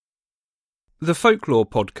The Folklore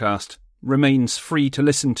podcast remains free to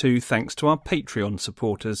listen to thanks to our Patreon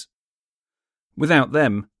supporters. Without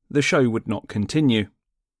them, the show would not continue.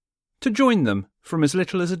 To join them, from as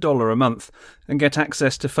little as $1 a month, and get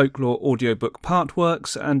access to Folklore audiobook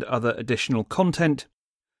partworks and other additional content,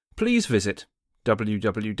 please visit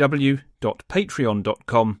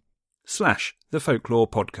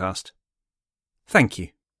www.patreon.com/thefolklorepodcast. Thank you.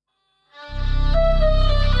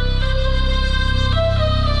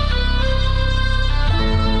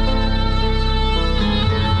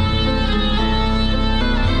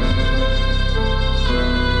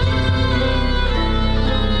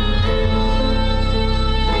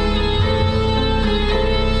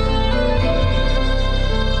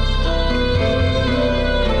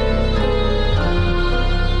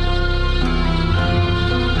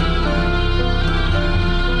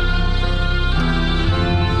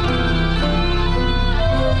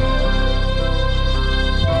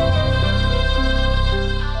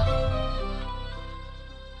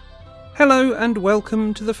 Hello and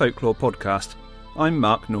welcome to the Folklore podcast. I'm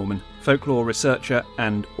Mark Norman, folklore researcher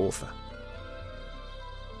and author.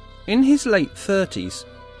 In his late 30s,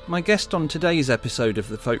 my guest on today's episode of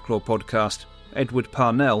the Folklore podcast, Edward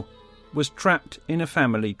Parnell, was trapped in a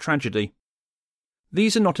family tragedy.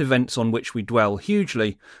 These are not events on which we dwell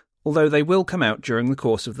hugely, although they will come out during the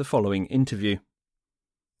course of the following interview.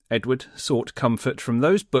 Edward sought comfort from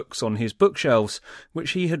those books on his bookshelves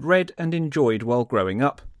which he had read and enjoyed while growing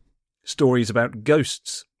up. Stories about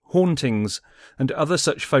ghosts, hauntings, and other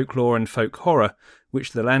such folklore and folk horror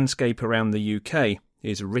which the landscape around the UK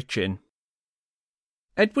is rich in.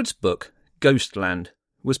 Edward's book, GHOSTLAND,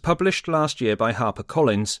 was published last year by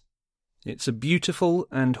HarperCollins. It's a beautiful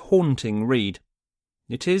and haunting read.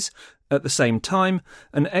 It is, at the same time,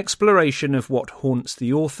 an exploration of what haunts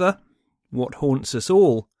the author, what haunts us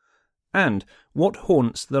all, and what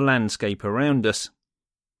haunts the landscape around us.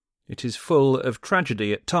 It is full of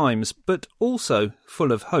tragedy at times, but also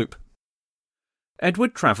full of hope.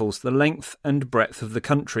 Edward travels the length and breadth of the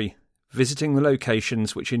country, visiting the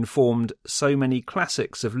locations which informed so many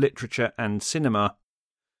classics of literature and cinema.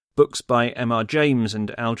 Books by M.R. James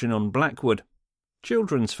and Algernon Blackwood,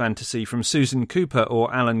 children's fantasy from Susan Cooper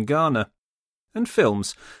or Alan Garner, and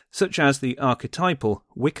films such as the archetypal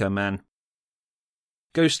Wicker Man.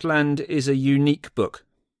 Ghostland is a unique book,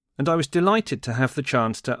 and I was delighted to have the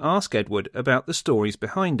chance to ask Edward about the stories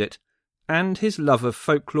behind it, and his love of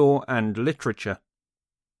folklore and literature.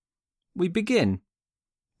 We begin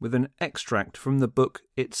with an extract from the book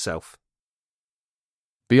itself.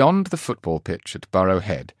 Beyond the football pitch at Burrow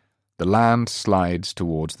Head, the land slides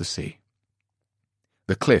towards the sea.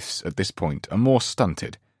 The cliffs at this point are more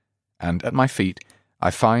stunted, and at my feet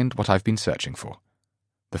I find what I've been searching for,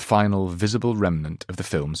 the final visible remnant of the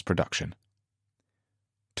film's production.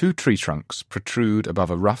 2 tree trunks protrude above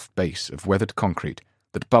a rough base of weathered concrete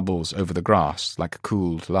that bubbles over the grass like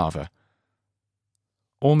cooled lava.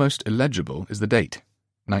 Almost illegible is the date,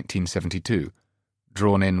 1972,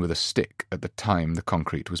 drawn in with a stick at the time the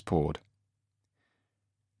concrete was poured.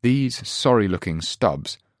 These sorry-looking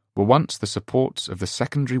stubs were once the supports of the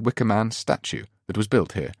secondary Wicker Man statue that was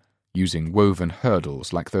built here, using woven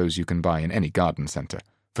hurdles like those you can buy in any garden centre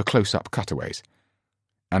for close-up cutaways,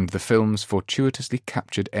 and the film's fortuitously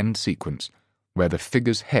captured end sequence where the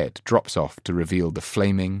figure's head drops off to reveal the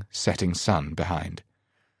flaming, setting sun behind.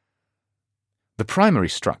 The primary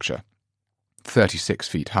structure, 36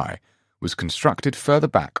 feet high, was constructed further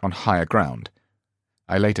back on higher ground.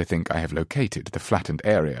 I later think I have located the flattened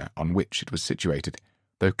area on which it was situated,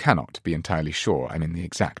 though cannot be entirely sure I'm in the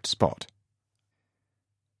exact spot.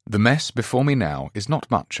 The mess before me now is not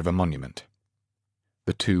much of a monument.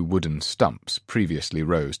 The 2 wooden stumps previously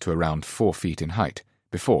rose to around 4 feet in height,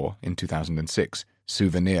 before, in 2006,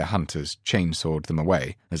 souvenir hunters chainsawed them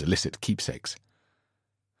away as illicit keepsakes.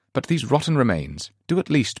 But these rotten remains do at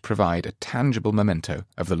least provide a tangible memento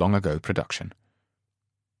of the long-ago production.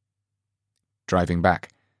 Driving back,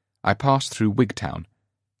 I passed through Wigtown,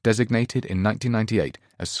 designated in 1998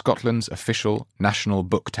 as Scotland's official national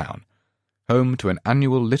book town, home to an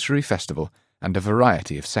annual literary festival and a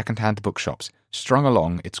variety of second-hand bookshops strung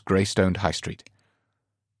along its grey-stoned high street.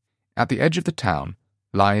 At the edge of the town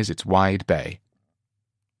lies its wide bay.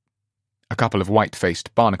 A couple of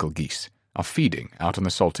white-faced barnacle geese are feeding out on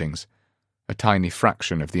the saltings, a tiny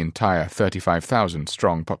fraction of the entire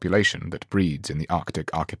 35,000-strong population that breeds in the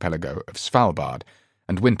Arctic archipelago of Svalbard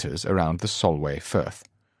and winters around the Solway Firth.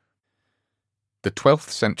 The 12th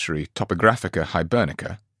century Topographica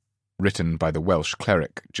Hibernica, written by the Welsh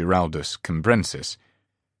cleric Giraldus Cambrensis,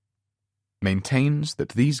 maintains that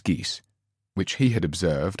these geese, which he had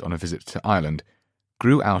observed on a visit to Ireland,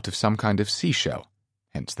 grew out of some kind of seashell,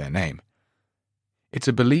 hence their name. It's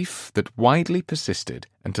a belief that widely persisted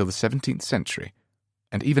until the 17th century,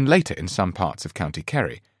 and even later in some parts of County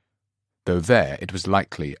Kerry, though there it was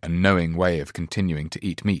likely a knowing way of continuing to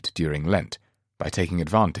eat meat during Lent by taking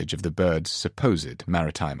advantage of the bird's supposed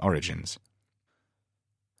maritime origins.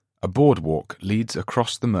 A boardwalk leads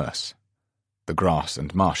across the Merse, the grass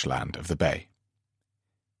and marshland of the bay.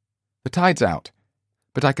 The tide's out,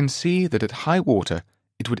 but I can see that at high water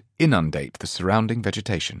it would inundate the surrounding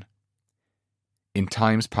vegetation. In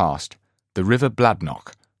times past, the River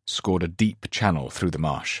Bladnoch scored a deep channel through the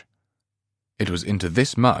marsh. It was into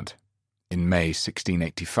this mud, in May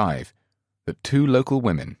 1685, that two local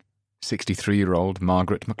women, 63-year-old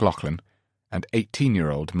Margaret McLaughlin and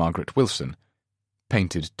 18-year-old Margaret Wilson,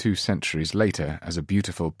 painted 2 centuries later as a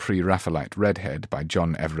beautiful pre-Raphaelite redhead by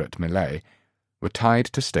John Everett Millais, were tied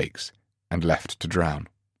to stakes and left to drown.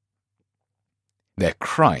 Their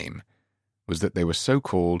crime was that they were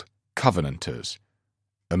so-called Covenanters,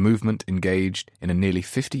 a movement engaged in a nearly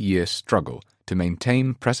 50-year struggle to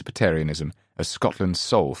maintain Presbyterianism as Scotland's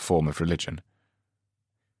sole form of religion.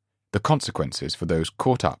 The consequences for those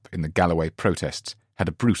caught up in the Galloway protests had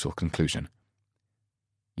a brutal conclusion.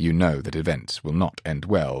 You know that events will not end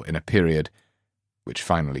well in a period, which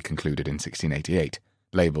finally concluded in 1688,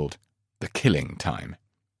 labelled the Killing Time.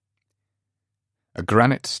 A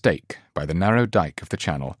granite stake by the narrow dyke of the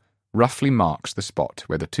channel roughly marks the spot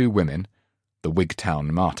where the two women, the Wigtown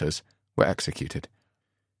martyrs, were executed.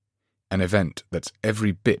 An event that's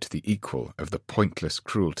every bit the equal of the pointless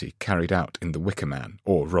cruelty carried out in the Wicker Man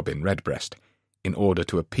or Robin Redbreast in order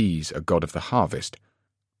to appease a god of the harvest,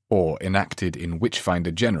 or enacted in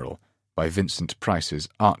Witchfinder General by Vincent Price's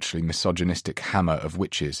archly misogynistic hammer of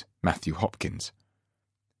witches, Matthew Hopkins.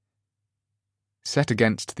 Set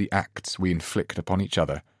against the acts we inflict upon each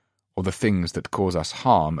other, or the things that cause us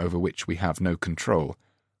harm over which we have no control,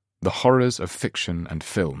 the horrors of fiction and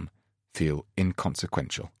film feel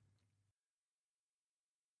inconsequential.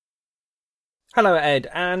 Hello, Ed,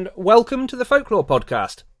 and welcome to the Folklore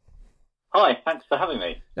Podcast. Hi, thanks for having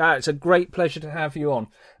me. It's a great pleasure to have you on.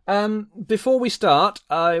 Before we start,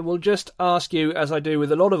 I will just ask you, as I do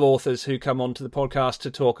with a lot of authors who come onto the podcast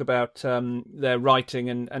to talk about their writing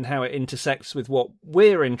and how it intersects with what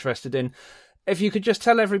we're interested in, if you could just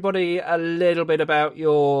tell everybody a little bit about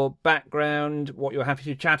your background, what you're happy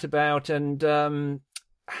to chat about, and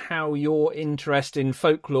how your interest in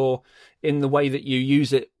folklore in the way that you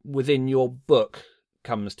use it within your book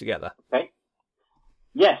comes together. Okay.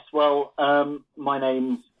 Yes, well, my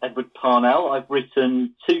name's Edward Parnell. I've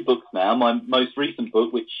written 2 books now. My most recent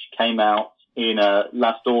book, which came out in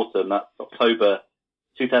last autumn, that's October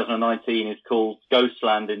 2019, is called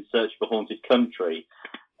Ghostland in Search of a Haunted Country.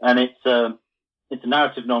 And it's a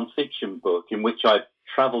narrative non-fiction book in which I've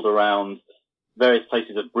travelled around various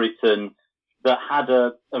places of Britain that had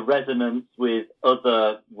a resonance with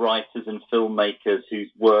other writers and filmmakers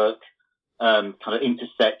whose work kind of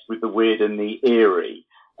intersects with the weird and the eerie.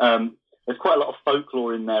 There's quite a lot of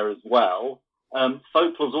folklore in there as well.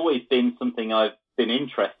 Folklore's always been something I've been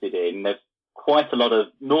interested in. There's quite a lot of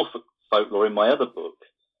Norfolk folklore in my other book,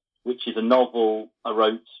 which is a novel I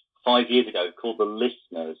wrote 5 years ago called The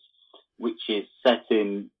Listeners, which is set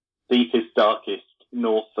in deepest, darkest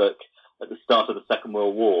Norfolk at the start of the Second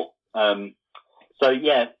World War. So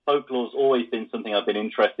yeah, folklore's always been something I've been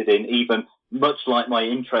interested in, even much like my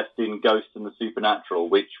interest in ghosts and the supernatural,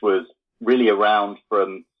 which was really around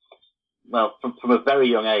from a very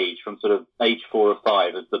young age, from sort of age 4 or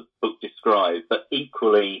 5, as the book describes. But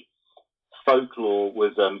equally, folklore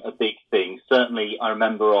was a big thing. Certainly, I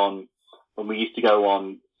remember when we used to go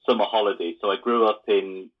on summer holidays. So I grew up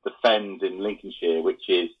in the Fens in Lincolnshire, which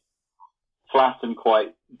is flat and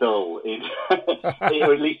quite dull,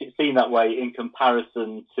 or at least it seemed that way in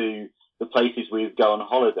comparison to the places we would go on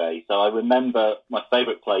holiday. So I remember my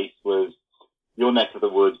favourite place was your neck of the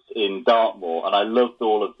woods in Dartmoor, and I loved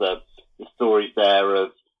all of the stories there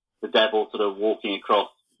of the devil sort of walking across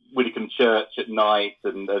Widdicombe Church at night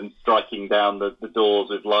and striking down the doors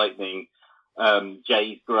with lightning,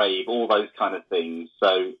 Jay's grave, all those kind of things.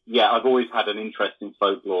 So yeah, I've always had an interest in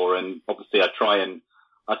folklore, and obviously I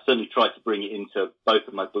certainly tried to bring it into both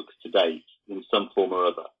of my books to date in some form or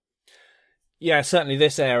other. Yeah, certainly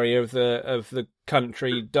this area of the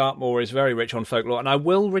country, Dartmoor, is very rich on folklore, and I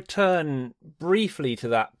will return briefly to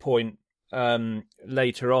that point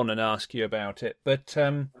later on and ask you about it. But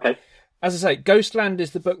okay. As I say, Ghostland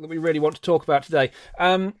is the book that we really want to talk about today.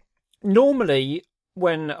 Normally,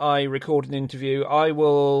 when I record an interview, I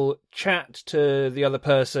will chat to the other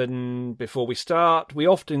person before we start. We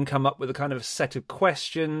often come up with a kind of set of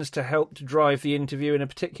questions to help to drive the interview in a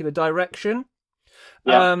particular direction.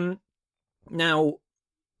 Yeah. Now,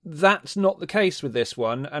 that's not the case with this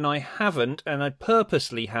one, and I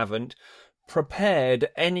purposely haven't prepared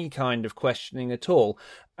any kind of questioning at all.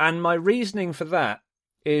 And my reasoning for that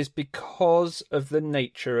is because of the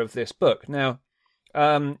nature of this book. Now,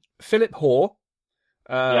 Philip Hoare,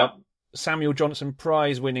 Samuel Johnson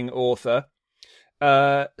Prize-winning author,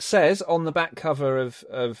 says on the back cover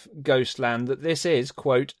of Ghostland that this is,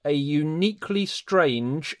 quote, a uniquely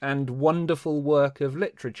strange and wonderful work of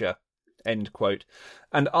literature, end quote.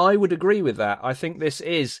 And I would agree with that. I think this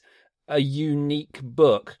is a unique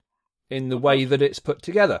book in the way that it's put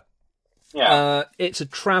together. Yeah. It's a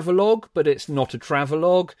travelogue, but it's not a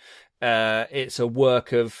travelogue. It's a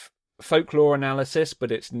work of folklore analysis,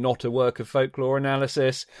 but it's not a work of folklore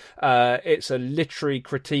analysis. It's a literary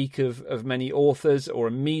critique of many authors, or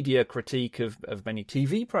a media critique of many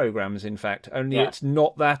TV programs, in fact. Only it's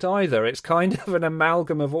not that either. It's kind of an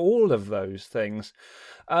amalgam of all of those things.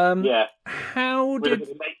 How with did... a bit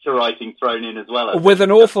of nature writing thrown in as well. With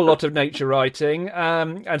an awful lot of nature writing.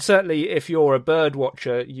 And certainly if you're a bird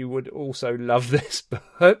watcher, you would also love this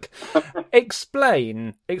book.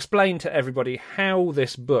 Explain to everybody how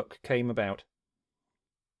this book came about.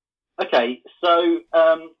 Okay, so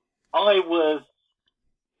I was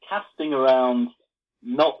casting around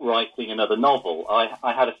not writing another novel.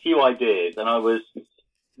 I had a few ideas, and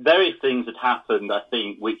various things had happened, I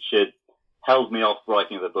think, which had held me off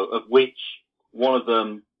writing the book, of which one of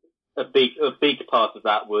them, a big part of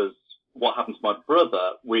that was what happened to my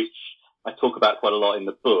brother, which I talk about quite a lot in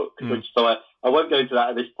the book, so I won't go into that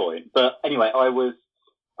at this point. But anyway, I was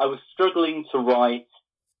struggling to write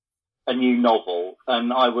a new novel,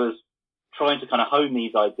 and I was trying to kind of hone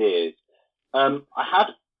these ideas. I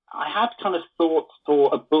had kind of thoughts for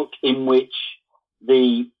a book in which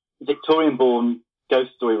the Victorian-born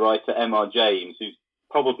ghost story writer M.R. James, who's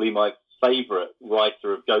probably my favourite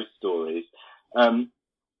writer of ghost stories, I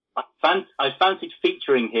fancied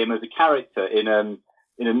featuring him as a character in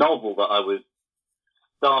a novel that I was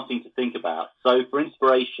starting to think about. So for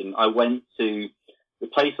inspiration, I went to the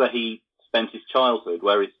place where he spent his childhood,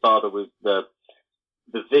 where his father was the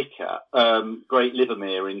vicar, Great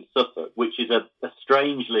Livermere in Suffolk, which is a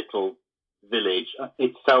strange little village,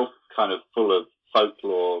 itself kind of full of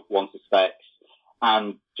folklore, one suspects,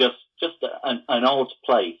 and just an odd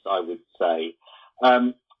place, I would say.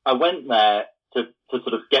 I went there to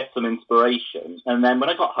sort of get some inspiration, and then when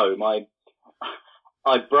I got home,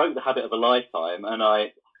 I broke the habit of a lifetime, and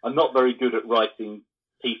I'm not very good at writing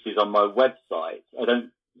pieces on my website. I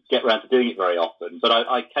don't get around to doing it very often, but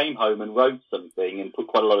I came home and wrote something and put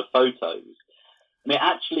quite a lot of photos. And it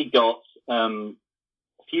actually got, a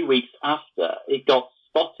few weeks after, it got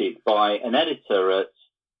spotted by an editor at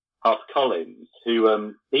HarperCollins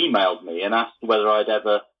who emailed me and asked whether I'd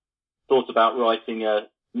ever thought about writing a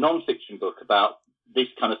non-fiction book about this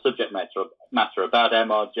kind of subject matter about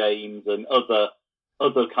M.R. James and other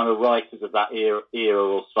kind of writers of that era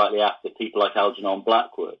or slightly after, people like Algernon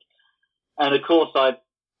Blackwood. And of course, I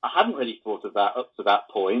hadn't really thought of that up to that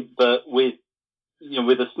point, but with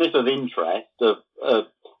a sniff of interest of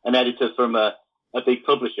an editor from a big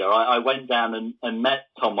publisher, I went down and met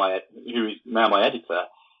Tom, who is now my editor,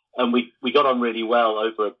 and we got on really well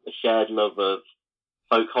over a shared love of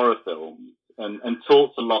folk horror films and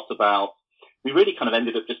talked a lot about. We really kind of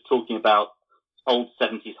ended up just talking about old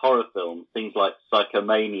 70s horror films, things like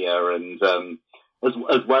Psychomania, and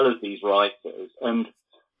as well as these writers. And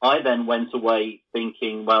I then went away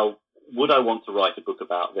thinking, well, would I want to write a book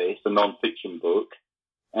about this, a non-fiction book?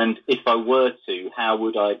 And if I were to, how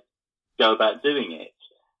would I go about doing it?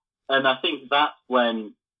 And I think that's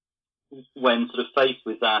when sort of faced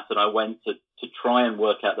with that, and I went to try and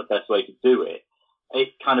work out the best way to do it,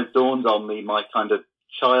 it kind of dawned on me my kind of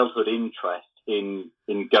childhood interest in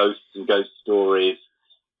ghosts and ghost stories,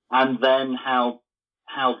 and then how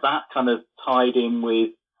that kind of tied in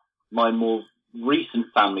with my more recent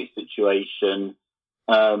family situation,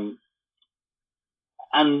 and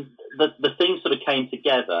the things sort of came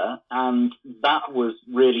together, and that was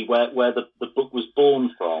really where the book was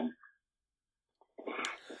born from.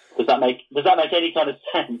 Does that make any kind of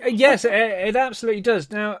sense? Yes, it absolutely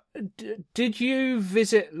does. Now, did you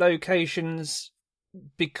visit locations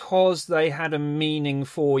because they had a meaning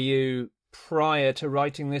for you prior to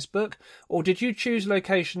writing this book, or did you choose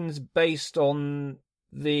locations based on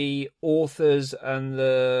the authors and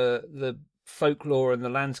the folklore and the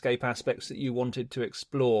landscape aspects that you wanted to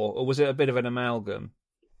explore, or was it a bit of an amalgam?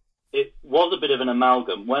 was a bit of an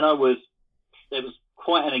amalgam. It was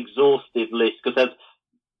quite an exhaustive list, because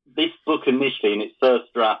this book initially in its first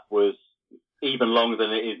draft was even longer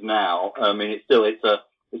than it is now. I mean, it's a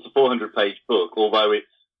 400-page book, although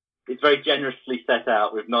it's very generously set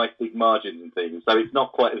out with nice big margins and things, so it's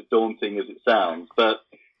not quite as daunting as it sounds. But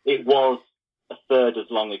it was a third as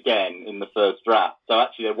long again in the first draft. So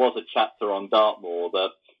actually there was a chapter on Dartmoor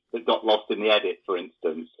that got lost in the edit, for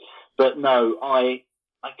instance. But no, I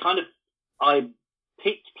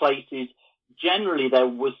picked places. Generally there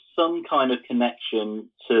was some kind of connection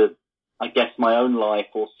to, I guess, my own life,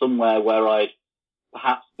 or somewhere where I'd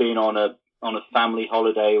perhaps been on a family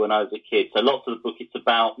holiday when I was a kid. So lots of the book, it's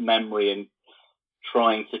about memory and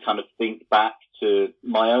trying to kind of think back to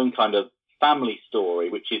my own kind of family story,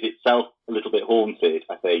 which is itself a little bit haunted,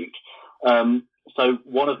 I think. So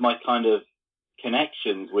one of my kind of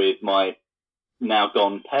connections with my now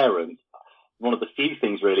gone parents, one of the few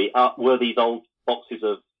things really, were these old boxes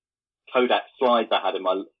of Kodak slides I had in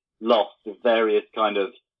my loft of various kind of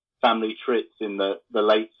family trips in the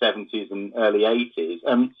late 70s and early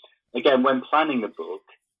 80s. Again, when planning the book,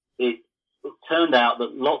 it turned out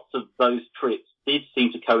that lots of those trips did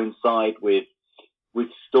seem to coincide with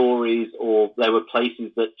stories, or there were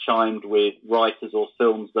places that chimed with writers or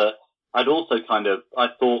films that I'd also I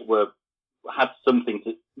thought had something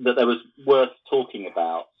that there was worth talking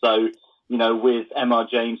about. So, you know, with M.R.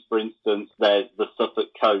 James, for instance, there's the Suffolk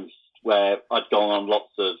coast, where I'd gone on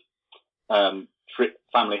lots of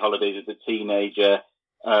family holidays as a teenager.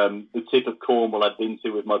 The tip of Cornwall I'd been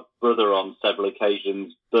to with my brother on several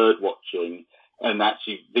occasions, bird watching, and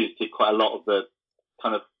actually visited quite a lot of the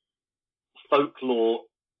kind of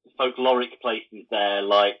folkloric places there,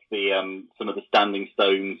 like some of the Standing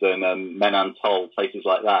Stones and Menam Toll, places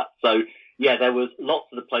like that. So yeah, there was lots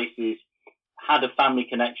of the places had a family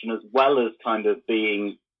connection, as well as kind of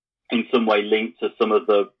being in some way linked to some of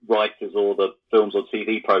the writers or the films or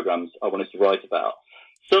TV programs I wanted to write about.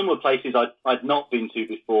 Some were places I'd not been to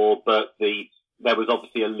before, but there was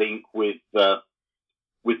obviously a link with the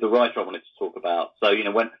writer I wanted to talk about. So, you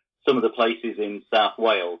know, when some of the places in South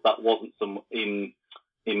Wales, that wasn't in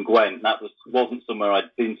Gwent, that wasn't somewhere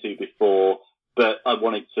I'd been to before, but I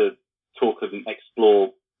wanted to talk and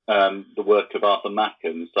explore the work of Arthur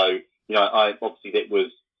Machen. So, you know, obviously it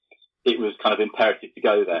was kind of imperative to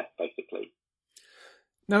go there, basically.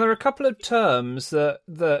 Now, there are a couple of terms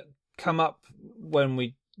that come up when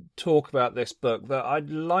we talk about this book that I'd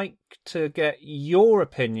like to get your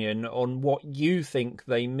opinion on what you think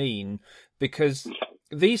they mean, because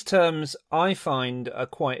these terms I find are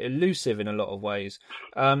quite elusive in a lot of ways.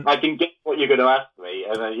 I can get what you're going to ask me.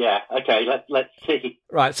 Yeah, okay, let's see.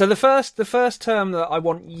 Right, so the first term that I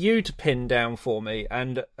want you to pin down for me,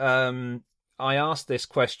 and I asked this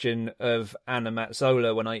question of Anna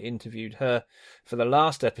Mazzola when I interviewed her for the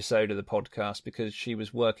last episode of the podcast, because she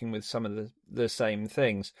was working with some of the same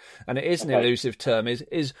things. And it is an elusive term,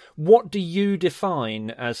 is what do you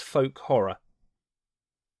define as folk horror?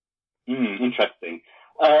 Interesting.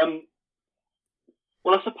 Well,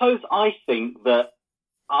 I suppose I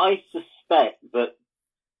suspect that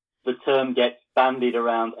the term gets bandied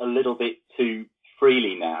around a little bit too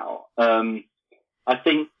freely now. I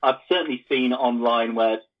think I've certainly seen online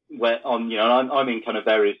where I'm in kind of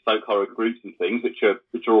various folk horror groups and things, which are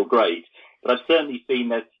all great. But I've certainly seen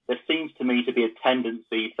that there seems to me to be a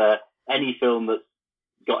tendency for any film that's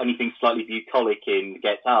got anything slightly bucolic in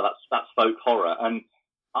gets, that's folk horror. And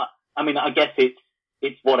I mean, I guess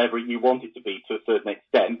it's whatever you want it to be to a certain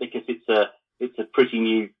extent, because it's a pretty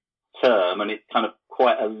new term and it's kind of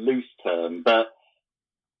quite a loose term. But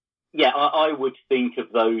yeah, I would think of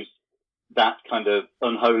that kind of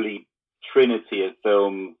unholy trinity of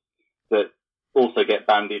films that also get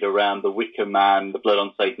bandied around, The Wicker Man, The Blood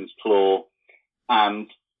on Satan's Claw, and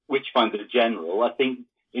Witchfinder General. I think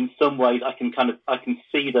in some ways I can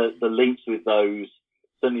see the links with those.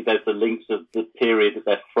 Certainly there's the links of the period that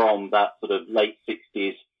they're from, that sort of late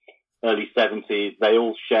 60s, early 70s. They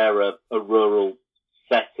all share a rural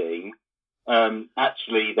setting.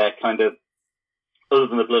 Actually, they're kind of, other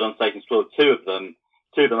than The Blood on Satan's Claw, two of the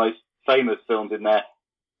most famous films in there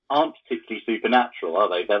aren't particularly supernatural, are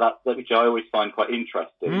they? Which I always find quite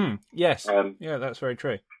interesting. Yes. Yeah, that's very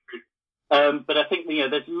true. But I think,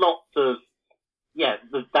 there's lots of,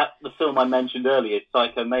 the film I mentioned earlier,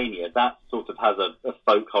 Psychomania, that sort of has a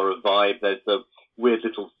folk horror vibe. There's the weird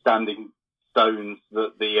little Standing Stones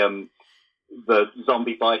that the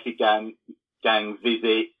zombie biker gang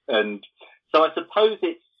visit. And so I suppose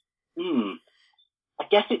I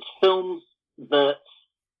guess it's films that,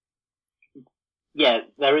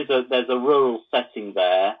 there's a rural setting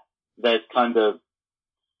there. There's kind of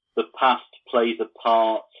the past plays a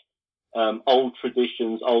part, old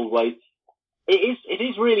traditions, old ways. It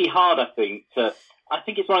is really hard, I think, I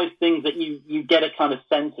think it's one of those things that you get a kind of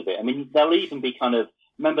sense of it. I mean, there'll even be kind of,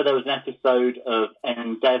 remember there was an episode of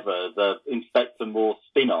Endeavour, the Inspector Morse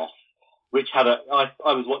spin-off, which had I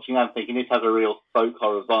was watching that and thinking this has a real folk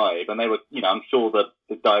horror vibe, and they were, I'm sure that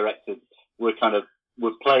the directors were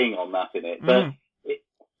playing on that in it, but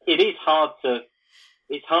it's hard to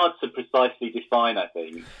precisely define, I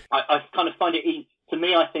think. I kind of find it, to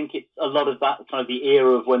me, I think it's a lot of that kind of the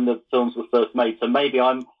era of when the films were first made, so maybe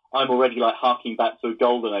I'm already like harking back to a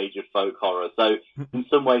golden age of folk horror, so in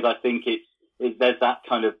some ways I think there's that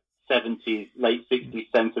kind of 70s, late 60s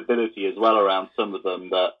sensibility as well around some of them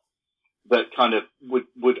that kind of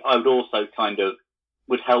would also kind of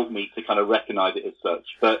would help me to kind of recognise it as such.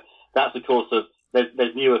 But that's of course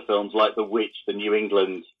there's newer films like The Witch, the New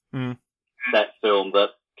England set film that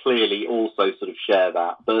clearly also sort of share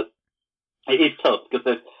that. But it is tough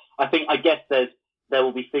because I guess there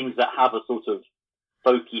will be things that have a sort of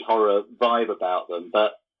folky horror vibe about them,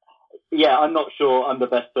 but yeah, I'm not sure I'm the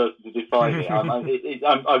best person to define it.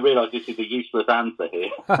 I realise this is a useless answer here.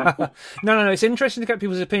 No. It's interesting to get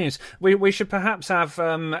people's opinions. We should perhaps have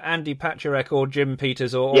Andy Pacharek or Jim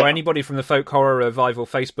Peters or anybody from the Folk Horror Revival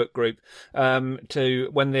Facebook group to,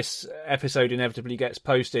 when this episode inevitably gets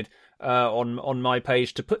posted on my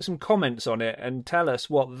page, to put some comments on it and tell us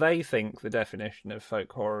what they think the definition of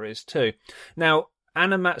folk horror is too. Now,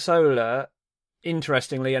 Anna Mazzola,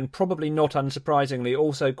 interestingly, and probably not unsurprisingly,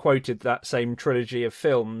 also quoted that same trilogy of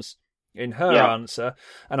films in her answer,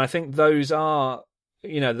 and I think those are,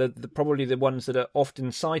 probably the ones that are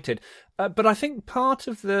often cited. But I think part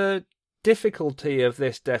of the difficulty of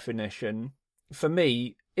this definition, for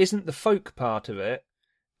me, isn't the folk part of it;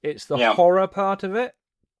 it's the horror part of it,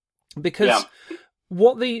 because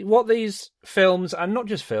what these films, and not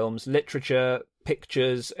just films, literature,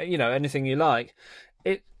 pictures, anything you like,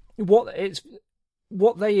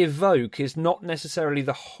 what they evoke is not necessarily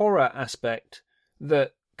the horror aspect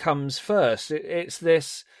that comes first. It's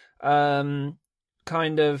this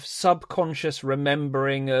kind of subconscious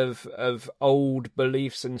remembering of old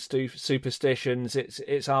beliefs and superstitions.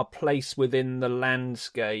 It's our place within the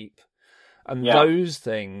landscape and those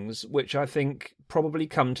things which I think probably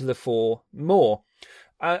come to the fore more.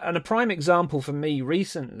 And a prime example for me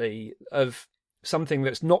recently of something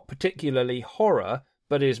that's not particularly horror,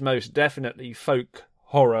 but is most definitely folk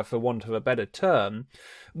horror, for want of a better term,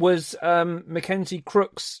 was Mackenzie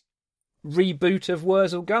Crook's reboot of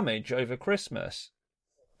Wurzel Gummidge over Christmas.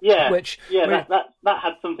 Yeah, that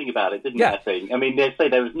had something about it, didn't it? I think. I mean, they say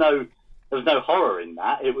there was no horror in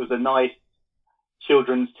that. It was a nice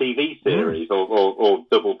children's TV series or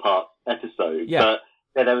double part episode. Yeah.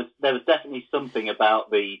 But there was definitely something about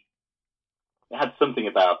it had something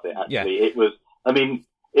about it. Actually, it was. I mean,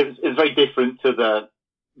 it was very different to the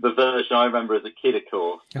version I remember as a kid, of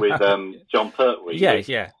course, with John Pertwee.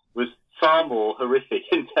 Was far more horrific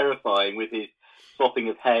and terrifying with his swapping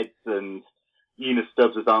of heads and Una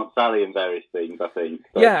Stubbs as Aunt Sally and various things, I think.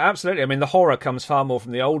 But, yeah, absolutely. I mean, the horror comes far more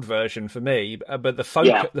from the old version for me, but the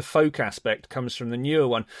folk aspect comes from the newer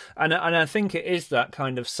one. And I think it is that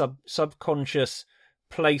kind of subconscious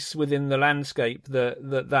place within the landscape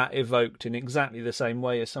that evoked in exactly the same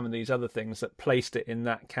way as some of these other things that placed it in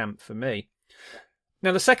that camp for me.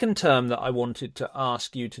 Now, the second term that I wanted to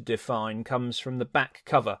ask you to define comes from the back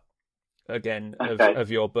cover, again, of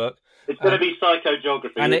your book. It's going to be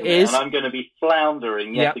psychogeography, and it is. And I'm going to be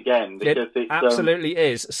floundering yet again. Because it absolutely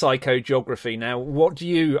is psychogeography. Now, what do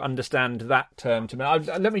you understand that term to mean?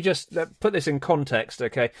 Let me just put this in context,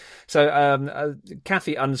 okay? So,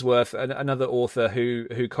 Kathy Unsworth, another author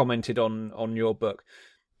who commented on your book,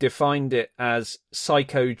 defined it as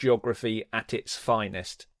psychogeography at its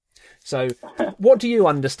finest. So, what do you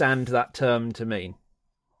understand that term to mean?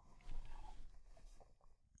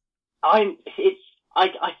 I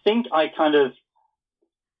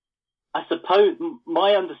suppose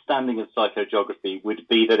my understanding of psychogeography would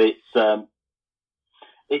be that it's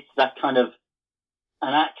that kind of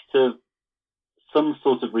an act of some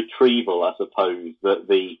sort of retrieval, I suppose, that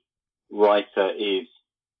the writer is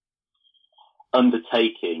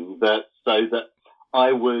undertaking, so that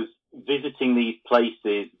I was visiting these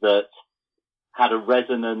places that had a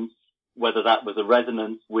resonance, whether that was a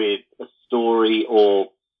resonance with a story or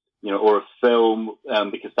a film,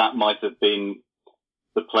 because that might have been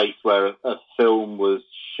the place where a film was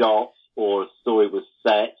shot or a story was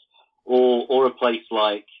set, or a place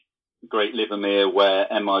like Great Livermere where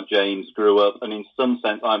M.R. James grew up. And in some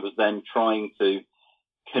sense, I was then trying to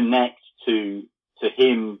connect to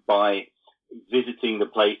him by visiting the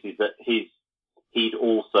places that his he'd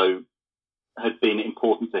also had been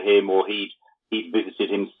important to him, or he'd visited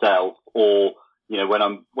himself, or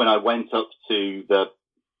when I went up to the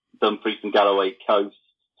Dumfries and Galloway coast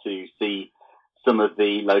to see some of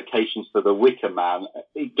the locations for the Wicker Man,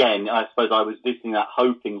 again, I suppose I was visiting that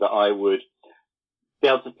hoping that I would be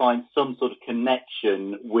able to find some sort of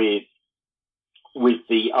connection with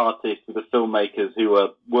the artists, with the filmmakers who are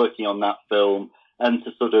working on that film, and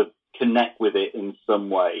to sort of connect with it in some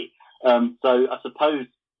way. So I suppose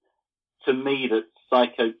to me that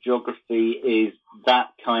psychogeography is that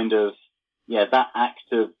kind of, that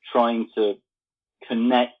act of trying to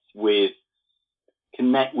connect with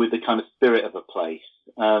the kind of spirit of a place.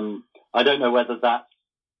 I don't know whether that's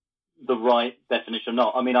the right definition or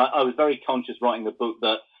not. I mean, I was very conscious writing the book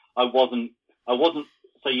that I wasn't,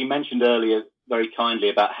 so you mentioned earlier very kindly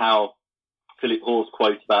about how Philip Hawes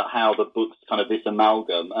quotes about how the book's kind of this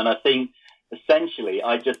amalgam. And I think essentially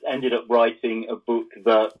I just ended up writing a book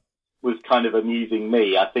that was kind of amusing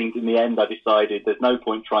me. I think in the end I decided there's no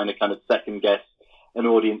point trying to kind of second guess an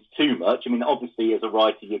audience too much. I mean, obviously as a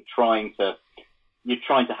writer, you're trying to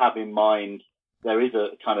have in mind, there is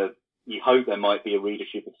a kind of, you hope there might be a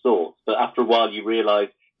readership of sorts, but after a while you realise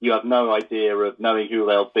you have no idea of knowing who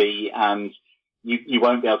they'll be, and you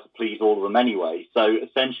won't be able to please all of them anyway. So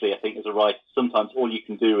essentially, I think as a writer, sometimes all you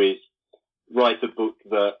can do is write a book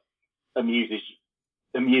that amuses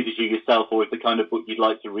you yourself, or is the kind of book you'd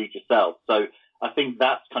like to read yourself. So I think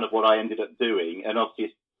that's kind of what I ended up doing. And obviously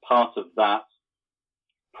as part of that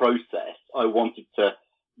process, I wanted to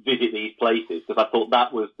visit these places because I thought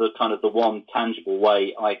that was the kind of the one tangible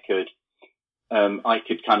way I could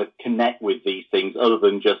kind of connect with these things other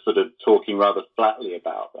than just sort of talking rather flatly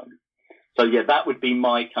about them. So yeah, that would be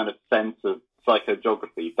my kind of sense of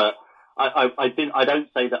psychogeography. But I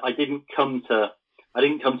didn't come to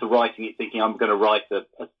writing it thinking I'm going to write a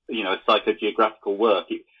psychogeographical work.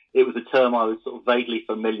 It was a term I was sort of vaguely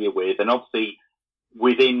familiar with, and obviously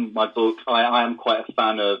within my book, I am quite a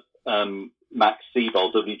fan of Max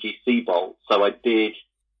Seabold, W.G. Seabold. So I did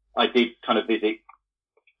kind of visit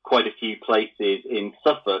quite a few places in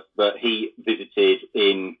Suffolk that he visited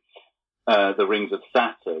in the Rings of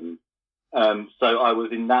Saturn. So I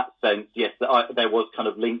was, in that sense, yes, there was kind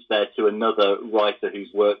of links there to another writer whose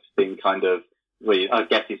work's been kind of, I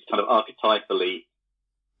guess it's kind of archetypally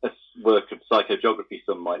a work of psychogeography,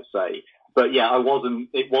 some might say. But yeah,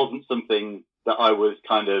 it wasn't something that I was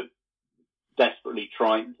kind of desperately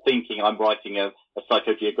thinking I'm writing a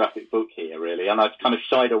psychogeographic book here, really. And I've kind of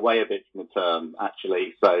shied away a bit from the term,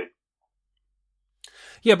 actually, so.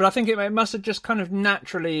 Yeah, but I think it must have just kind of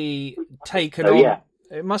naturally taken on. Yeah.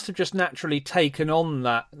 It must have just naturally taken on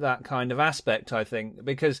that kind of aspect, I think,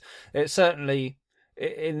 because it certainly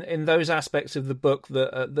in those aspects of the book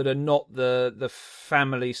that are not the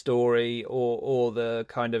family story or the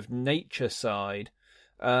kind of nature side,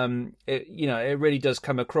 it really does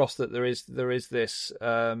come across that there is this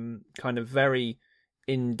kind of very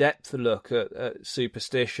in-depth look at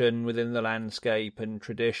superstition within the landscape and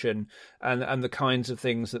tradition and the kinds of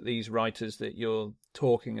things that these writers that you're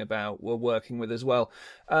talking about were working with as well.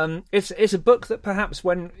 It's a book that perhaps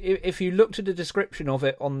if you looked at a description of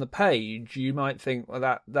it on the page, you might think,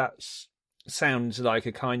 well, that sounds like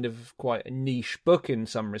a kind of quite a niche book in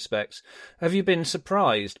some respects. Have you been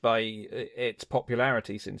surprised by its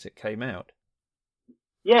popularity since it came out?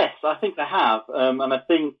 Yes, I think I have. And I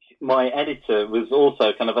think my editor was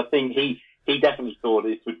also kind of, I think he definitely thought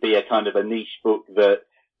this would be a kind of a niche book that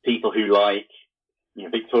people who like,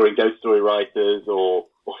 Victorian ghost story writers or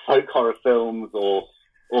folk horror films or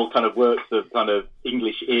kind of works of kind of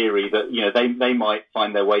English eerie that, they might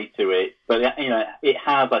find their way to it. But, it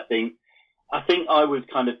has, I think I was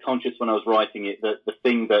kind of conscious when I was writing it that the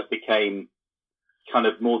thing that became kind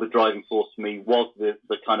of more the driving force for me was the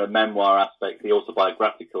kind of memoir aspect, the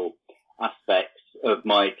autobiographical aspects of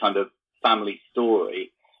my kind of family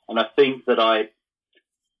story. And I think that I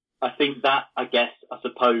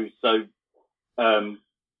suppose, so,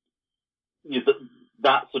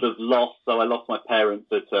 that sort of loss. So I lost my parents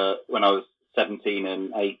when I was 17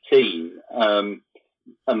 and 18, and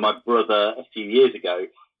my brother a few years ago.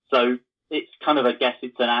 So it's kind of, I guess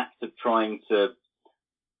it's an act of trying to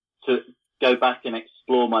go back and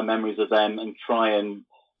explore my memories of them and try and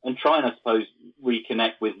I suppose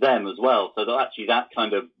reconnect with them as well. So that actually that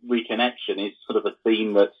kind of reconnection is sort of a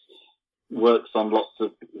theme that works on lots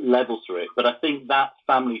of levels through it. But I think that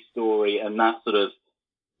family story and that sort of,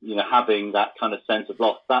 having that kind of sense of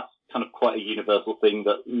loss, that's kind of quite a universal thing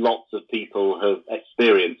that lots of people have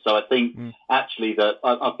experienced. So I think actually that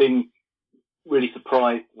I've been really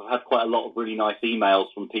surprised. I've had quite a lot of really nice emails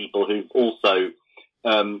from people who've also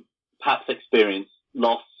perhaps experienced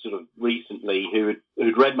loss sort of recently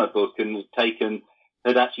who'd read my book and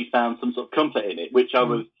had actually found some sort of comfort in it, which I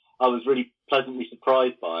was really pleasantly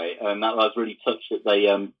surprised by, and that I was really touched that they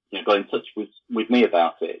got in touch with me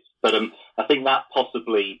about it. But I think that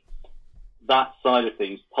side of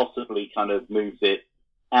things possibly kind of moves it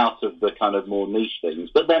out of the kind of more niche things.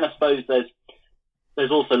 But then I suppose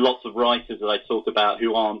there's also lots of writers that I talk about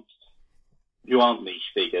who aren't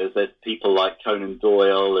niche figures. There's people like Conan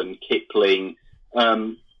Doyle and Kipling.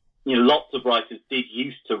 Lots of writers did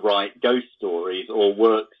used to write ghost stories or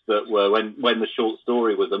works that were when the short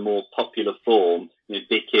story was a more popular form.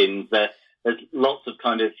 Dickens. There's lots of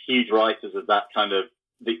kind of huge writers of that kind of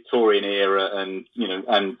Victorian era and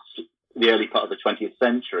the early part of the 20th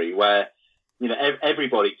century where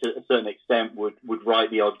everybody to a certain extent would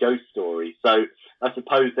write the odd ghost story. So I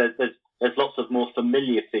suppose there's lots of more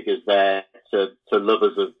familiar figures there to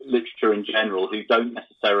lovers of literature in general who don't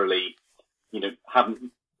necessarily,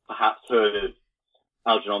 haven't perhaps heard of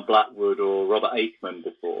Algernon Blackwood or Robert Aikman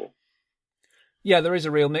before. Yeah, there is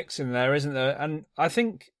a real mix in there, isn't there? And I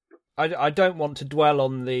think I don't want to dwell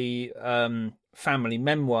on the family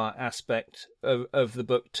memoir aspect of the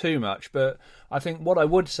book too much, but I think what I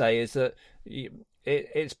would say is that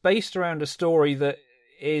it's based around a story that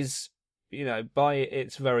is, by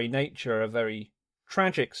its very nature, a very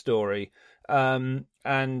tragic story, and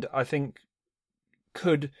I think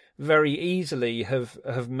could very easily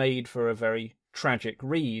have made for a very tragic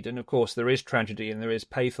read. And of course there is tragedy and there is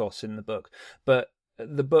pathos in the book, but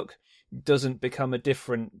the book doesn't become a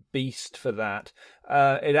different beast for that.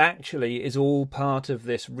 It actually is all part of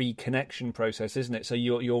this reconnection process, isn't it? So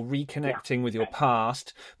you're reconnecting with your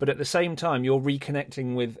past, but at the same time you're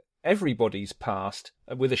reconnecting with everybody's past,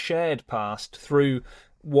 with a shared past through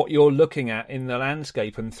what you're looking at in the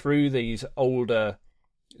landscape and through these older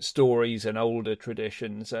stories and older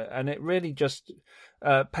traditions, and it really just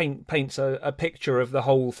paints a picture of the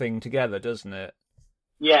whole thing together, doesn't it?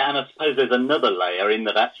 Yeah, and I suppose there's another layer in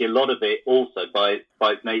that actually a lot of it also by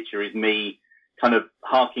its nature is me kind of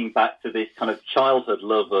harking back to this kind of childhood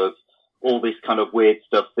love of all this kind of weird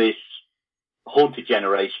stuff, this haunted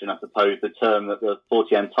generation, I suppose, the term that the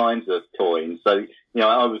 40M Times have coined. So,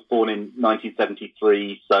 I was born in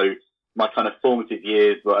 1973, so my kind of formative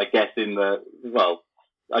years were, I guess,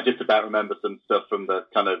 I just about remember some stuff from the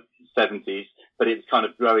kind of 70s, but it's kind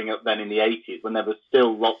of growing up then in the 80s when there was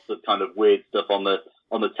still lots of kind of weird stuff on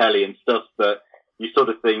the telly and stuff that you sort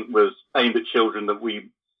of think was aimed at children that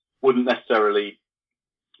we wouldn't necessarily,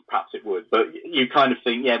 perhaps it would, but you kind of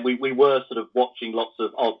think, yeah, we were sort of watching lots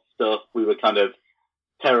of odd stuff. We were kind of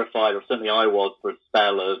terrified, or certainly I was, for a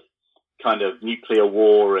spell of kind of nuclear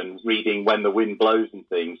war and reading When the Wind Blows and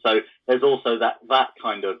things. So there's also that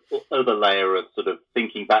kind of other layer of sort of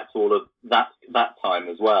thinking back to all of that time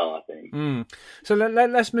as well, I think. So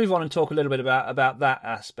let's move on and talk a little bit about that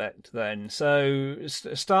aspect then. So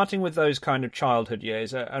starting with those kind of childhood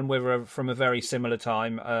years, and we're from a very similar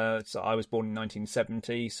time. So I was born in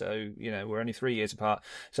 1970, so we're only 3 years apart.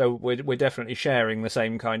 So we're definitely sharing the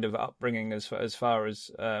same kind of upbringing as far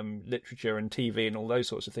as literature and TV and all those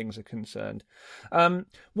sorts of things are concerned.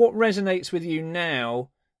 What resonates with you now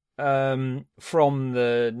from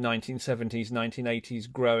the 1970s,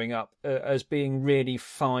 1980s growing up as being really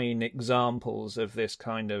fine examples of this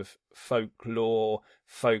kind of folklore,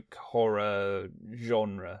 folk horror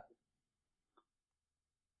genre?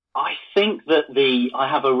 I think that I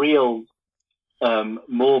have a real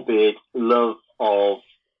morbid love of,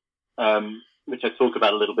 which I talk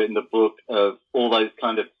about a little bit in the book, of all those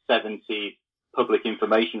kind of 70s public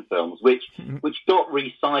information films, which got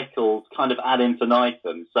recycled kind of ad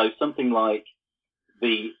infinitum. So something like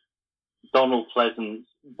the Donald Pleasance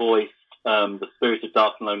voiced The Spirit of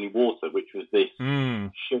Dark and Lonely Water, which was this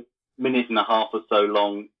minute and a half or so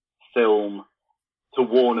long film to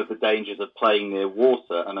warn of the dangers of playing near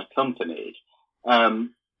water unaccompanied,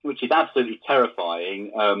 which is absolutely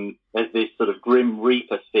terrifying. There's this sort of grim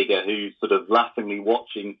reaper figure who's sort of laughingly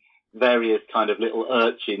watching various kind of little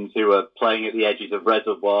urchins who are playing at the edges of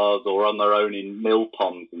reservoirs or on their own in mill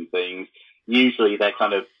ponds and things. Usually they're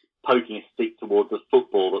kind of poking a stick towards the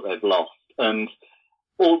football that they've lost. And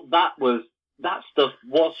all that stuff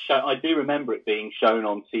was shown. I do remember it being shown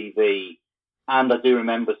on TV, and I do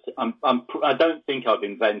remember, I don't think I've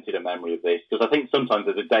invented a memory of this, because I think sometimes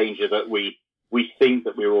there's a danger that we think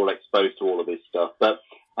that we're all exposed to all of this stuff. But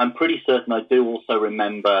I'm pretty certain I do also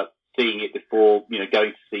remember seeing it before,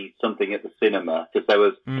 going to see something at the cinema, because there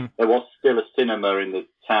was still a cinema in the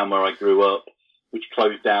town where I grew up, which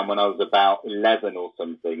closed down when I was about 11 or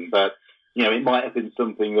something. But, it might have been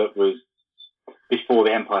something that was before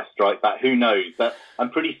The Empire Strikes Back. Who knows? But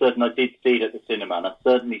I'm pretty certain I did see it at the cinema, and I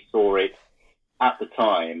certainly saw it at the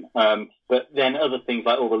time. But then other things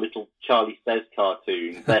like all the little Charlie Says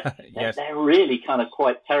cartoons, Yes. they're really kind of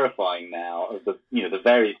quite terrifying now of the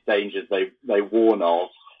various dangers they warn of.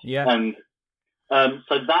 Yeah. And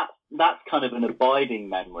so that's kind of an abiding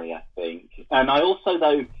memory, I think. And I also,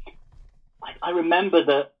 though, I remember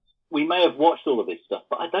that we may have watched all of this stuff,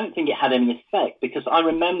 but I don't think it had any effect, because I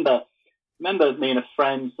remember me and a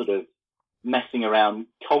friend sort of messing around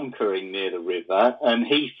conquering near the river, and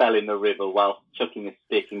he fell in the river whilst chucking a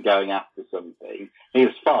stick and going after something. He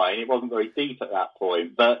was fine. It wasn't very deep at that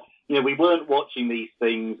point, but we weren't watching these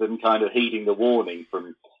things and kind of heeding the warning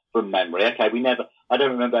from memory. Okay, I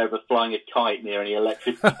don't remember ever flying a kite near any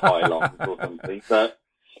electricity pylons or something, but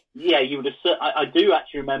yeah, you would have. I do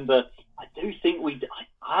actually remember. I do think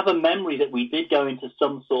I have a memory that we did go into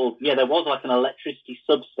some sort of, there was like an electricity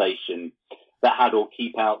substation that had all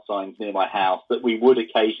keep out signs near my house that we would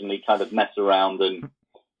occasionally kind of mess around and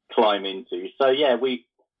climb into. So yeah, we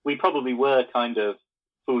probably were kind of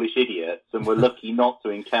foolish idiots, and were lucky not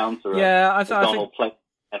to encounter a Donald Pleasant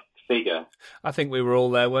figure. I think we were all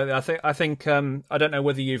there. I think I don't know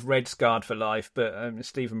whether you've read Scarred for Life, but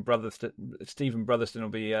Stephen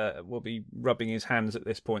Brotherston will be rubbing his hands at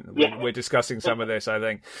this point that we're discussing some of this. I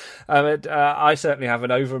think I certainly have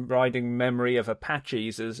an overriding memory of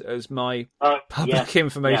Apaches as my public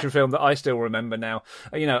information film that I still remember now.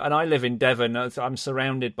 And I live in Devon. I'm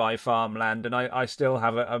surrounded by farmland, and I still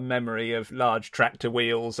have a memory of large tractor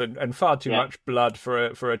wheels and far too much blood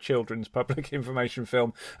for a children's public information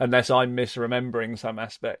film, unless I'm misremembering some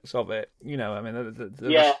aspects of it. They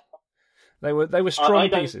were strong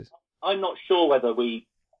pieces. I'm not sure whether I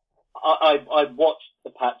watched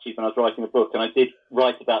Apaches when I was writing a book, and I did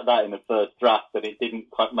write about that in the first draft, but it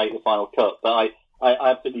didn't quite make the final cut. But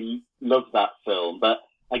I absolutely loved that film. But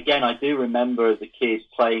again, I do remember as a kid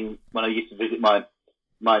playing when I used to visit my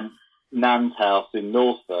nan's house in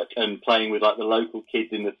Norfolk, and playing with like the local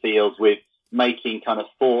kids in the fields with making kind of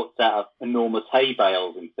forts out of enormous hay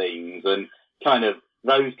bales and things, and kind of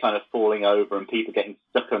those kind of falling over and people getting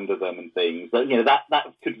stuck under them and things. But,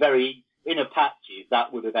 that could in Apaches,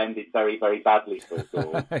 that would have ended very, very badly for us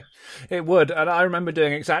all. It would, and I remember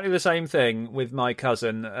doing exactly the same thing with my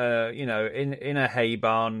cousin, in a hay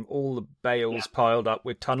barn, all the bales piled up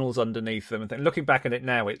with tunnels underneath them. And looking back at it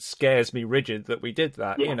now, it scares me rigid that we did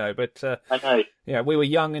that, but I know. We were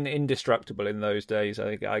young and indestructible in those days.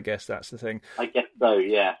 I guess that's the thing. I guess so,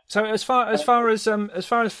 yeah. So as far as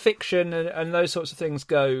fiction and those sorts of things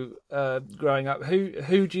go, growing up,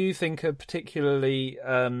 who do you think are particularly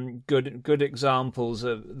good examples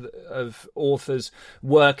of authors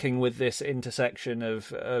working with this intersection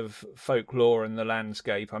of folklore and the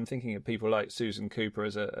landscape? I'm thinking of people like Susan Cooper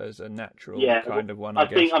as a natural kind of one. I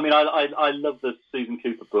guess. I love the Susan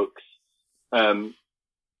Cooper books.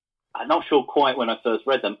 I'm not sure quite when I first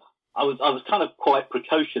read them. I was kind of quite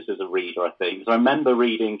precocious as a reader, I think. So I remember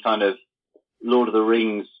reading kind of Lord of the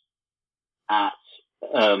Rings at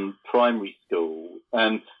primary school,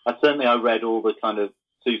 and I read all the kind of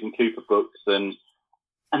Susan Cooper books, and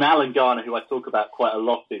Alan Garner, who I talk about quite a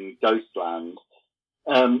lot in Ghostland.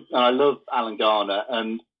 And I love Alan Garner,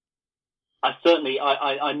 and I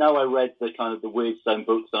know I read the kind of the Weirdstone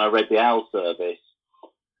books, and I read the Owl Service,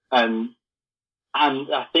 and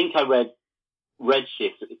I think I read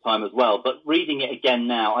Redshift at the time as well. But reading it again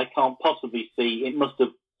now, I can't possibly see, it must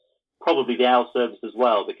have probably the Owl Service as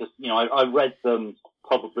well, because I read them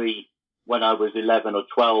probably when I was 11 or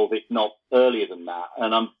 12, if not earlier than that,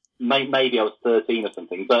 and maybe I was 13 or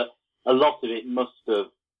something. But a lot of it must have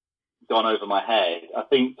gone over my head. I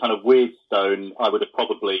think kind of Weirdstone, I would have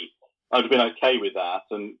been okay with that,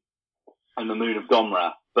 and The Moon of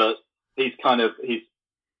Gomrath. But the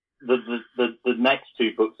next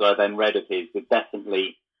two books that I then read of his were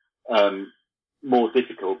definitely more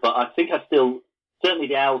difficult. But I think certainly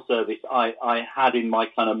the Owl Service I had in my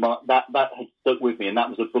kind of that had stuck with me, and that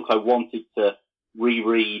was a book I wanted to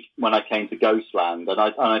reread when I came to Ghostland, and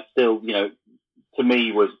I still, to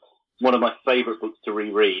me was one of my favourite books to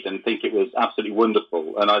reread, and think it was absolutely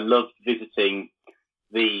wonderful. And I loved visiting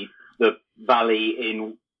the valley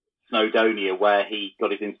in Snowdonia where he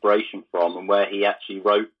got his inspiration from, and where he actually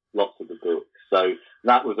wrote lots of the books. So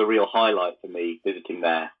that was a real highlight for me, visiting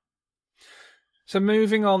there. So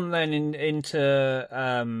moving on then into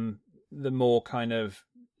the more kind of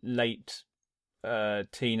late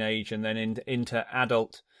teenage and then into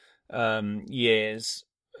adult years,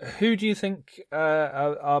 who do you think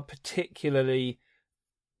are particularly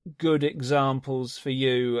good examples for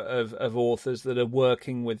you of authors that are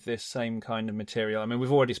working with this same kind of material? I mean,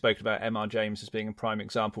 we've already spoken about M.R. James as being a prime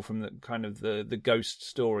example from the kind of the ghost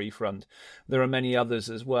story front. There are many others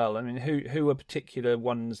as well. I mean, who are particular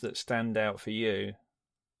ones that stand out for you?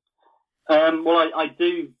 Well, I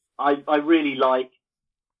do. I really like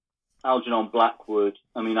Algernon Blackwood.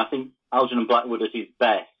 I mean, I think Algernon Blackwood at his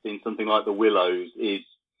best in something like The Willows is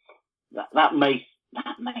that may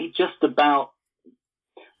just about.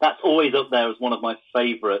 That's always up there as one of my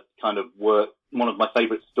favourite kind of work, one of my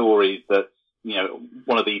favourite stories that's,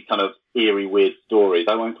 one of these kind of eerie, weird stories.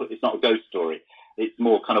 It's not a ghost story. It's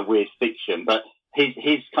more kind of weird fiction, but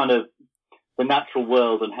his kind of, the natural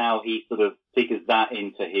world and how he sort of figures that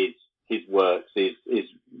into his works is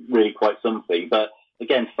really quite something. But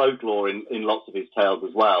again, folklore in lots of his tales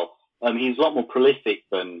as well. He's a lot more prolific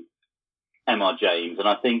than M.R. James, and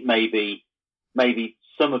I think maybe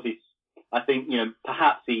some of his,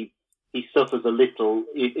 perhaps he suffers a little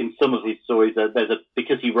in some of his stories.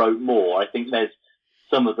 Because he wrote more, I think there's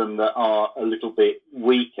some of them that are a little bit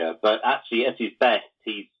weaker, but actually at his best,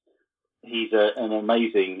 he's an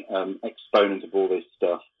amazing exponent of all this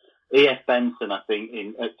stuff. E.F. Benson, I think,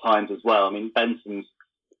 at times as well. I mean, Benson's,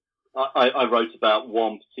 I wrote about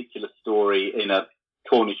one particular story in a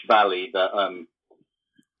Cornish valley that's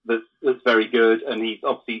very good, and he's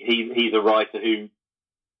a writer who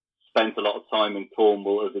spent a lot of time in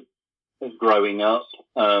Cornwall as growing up.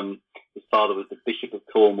 His father was the Bishop of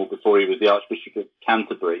Cornwall before he was the Archbishop of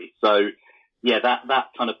Canterbury. So, yeah,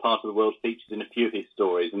 that kind of part of the world features in a few of his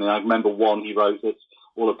stories. And then I remember one he wrote that's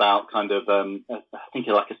all about kind of, I think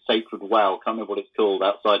like a sacred well, can't remember what it's called,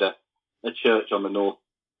 outside a church on the North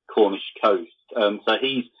Cornish coast. So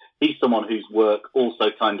he's someone whose work also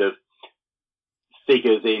kind of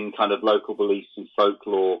figures in kind of local beliefs and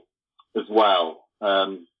folklore as well.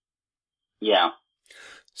 Yeah.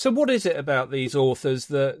 So what is it about these authors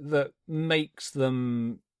that makes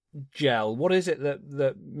them gel? What is it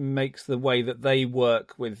that makes the way that they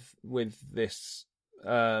work with this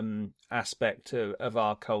aspect of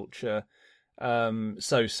our culture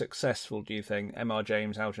so successful, do you think? M.R.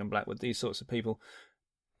 James, Algernon Blackwood, these sorts of people.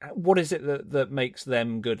 What is it that makes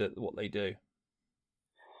them good at what they do?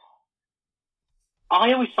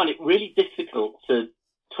 I always find it really difficult to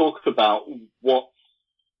talk about what's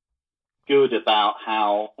good about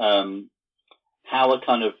how a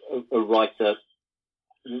kind of a writer,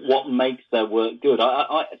 what makes their work good.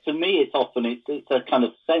 To me, it's often it's a kind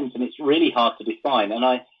of sense, and it's really hard to define. And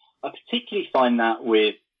I particularly find that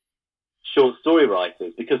with short story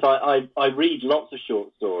writers, because I read lots of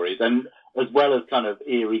short stories, and as well as kind of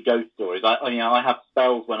eerie ghost stories. I have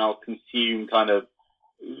spells when I'll consume kind of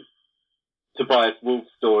Tobias Wolff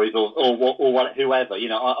stories or whoever.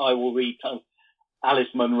 I will read kind of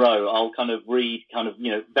Alice Munro. I'll kind of read kind of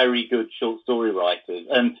very good short story writers,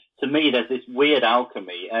 and to me there's this weird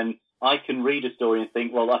alchemy, and I can read a story and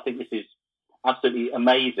think, well, I think this is absolutely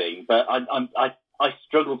amazing, but I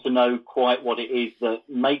struggle to know quite what it is that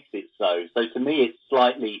makes it so. So to me, it's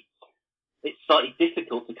slightly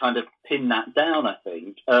difficult to kind of pin that down, I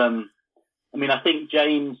think. I think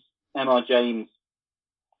M.R. James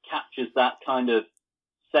captures that kind of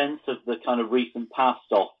sense of the kind of recent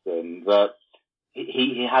past often, that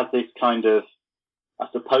he has this kind of, I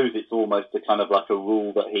suppose it's almost a kind of like a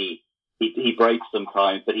rule that he breaks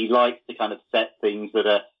sometimes, but he likes to kind of set things that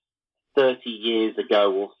are 30 years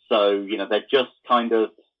ago or so. They're just kind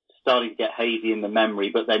of starting to get hazy in the memory,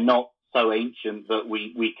 but they're not so ancient that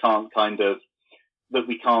we've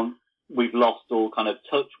lost all kind of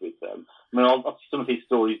touch with them. I mean, obviously some of his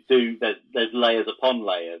stories there's layers upon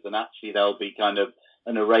layers, and actually there'll be kind of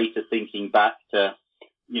a narrator thinking back to,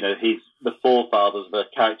 the forefathers of a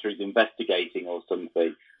character he's investigating or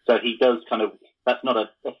something. So he does kind of, that's not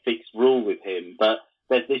a fixed rule with him, but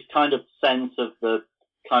there's this kind of sense of the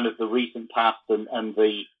kind of the recent past and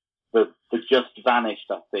the just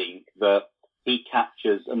vanished, I think, that he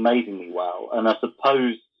captures amazingly well. And I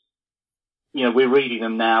suppose, we're reading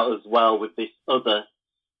them now as well with there's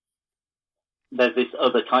this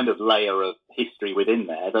other kind of layer of history within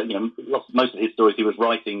there that, most of his stories he was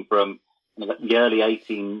writing from the early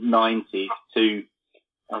 1890s to,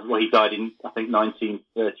 he died in, I think,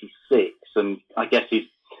 1936. And I guess he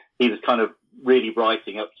was kind of really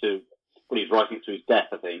writing up to, he was writing up to his death,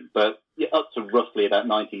 I think, but up to roughly about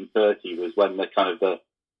 1930 was when the kind of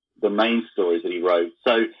the main stories that he wrote.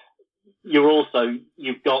 So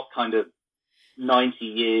you've got kind of 90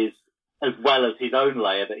 years as well as his own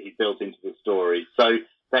layer that he's built into the stories. So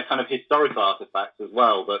they're kind of historical artifacts as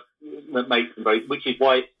well that makes them very, which is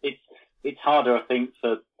why it's harder, I think,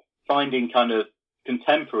 for finding kind of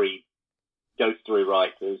contemporary ghost story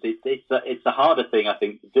writers, it's a harder thing, I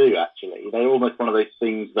think, to do, actually. They're almost one of those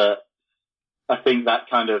things that I think that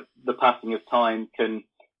kind of the passing of time can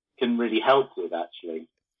really help with, actually.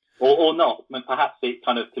 Or not. I mean, perhaps it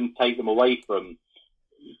kind of can take them away from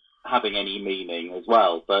having any meaning as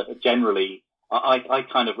well. But generally, I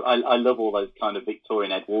love all those kind of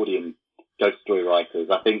Victorian Edwardian ghost story writers.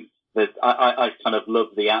 I think that I kind of love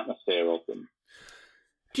the atmosphere of them.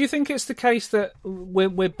 Do you think it's the case that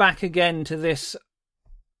we're back again to this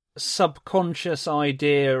subconscious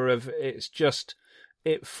idea of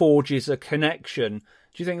it forges a connection?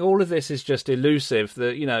 Do you think all of this is just elusive?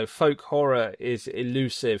 That, folk horror is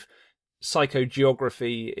elusive,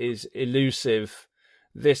 psychogeography is elusive,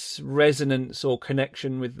 this resonance or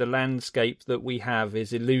connection with the landscape that we have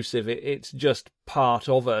is elusive. It's just part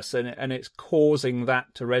of us, and it's causing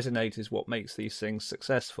that to resonate is what makes these things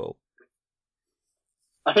successful.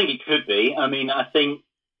 I think it could be. I mean, I think,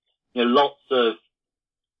 there's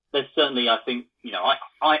certainly, I think,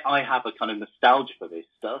 I have a kind of nostalgia for this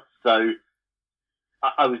stuff. So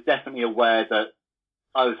I was definitely aware that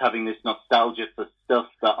I was having this nostalgia for stuff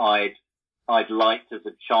that I'd liked as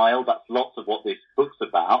a child. That's lots of what this book's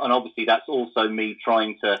about. And obviously that's also me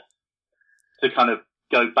trying to kind of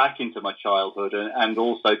go back into my childhood and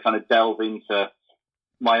also kind of delve into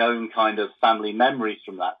my own kind of family memories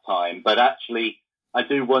from that time. But actually, I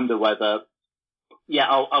do wonder whether,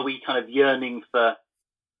 are we kind of yearning to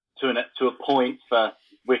a point for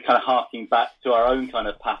we're kind of harking back to our own kind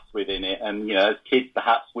of past within it, and as kids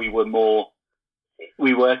perhaps we were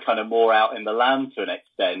kind of more out in the land to an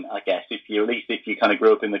extent, I guess. If you kind of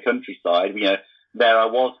grew up in the countryside, there I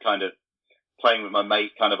was kind of playing with my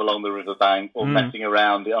mate kind of along the riverbank or messing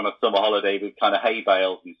around on a summer holiday with kind of hay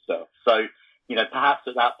bales and stuff. So perhaps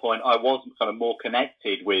at that point I was kind of more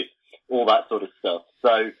connected with all that sort of stuff.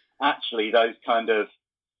 So actually those kind of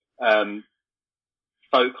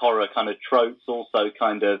folk horror kind of tropes also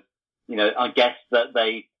kind of, I guess that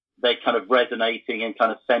they're kind of resonating and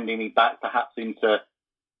kind of sending me back perhaps into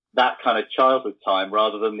that kind of childhood time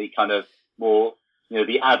rather than the kind of more,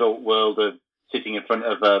 the adult world of sitting in front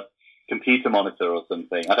of a computer monitor or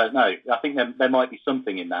something. I don't know. I think there might be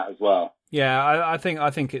something in that as well. Yeah, I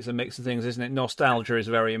think it's a mix of things, isn't it? Nostalgia is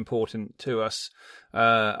very important to us.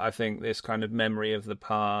 I think this kind of memory of the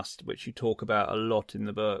past, which you talk about a lot in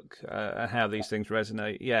the book, and how these things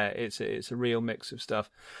resonate. Yeah, it's a real mix of stuff.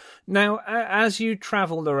 Now, as you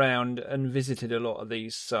travelled around and visited a lot of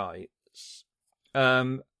these sites,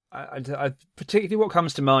 I particularly what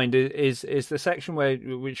comes to mind is the section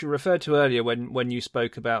which you referred to earlier when you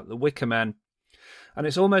spoke about the Wicker Man. And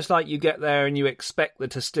it's almost like you get there and you expect there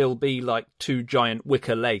to still be like two giant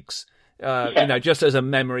wicker legs, just as a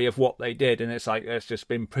memory of what they did. And it's like it's just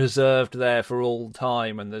been preserved there for all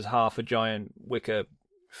time, and there's half a giant wicker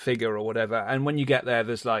figure or whatever. And when you get there,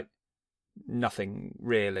 there's like nothing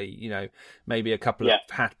really, maybe a couple of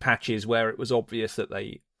patches where it was obvious that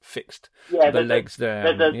they fixed the legs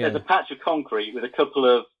there. There's a patch of concrete with a couple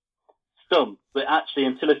of stumps that actually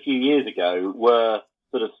until a few years ago were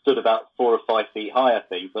sort of stood about 4 or 5 feet high, I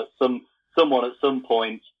think, but someone at some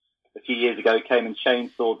point a few years ago came and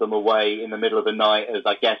chainsawed them away in the middle of the night as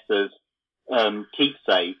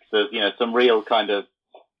keepsakes, as some real kind of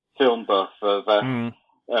film buff of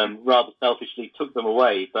rather selfishly took them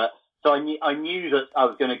away. But so I knew that I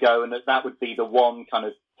was going to go and that would be the one kind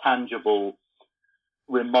of tangible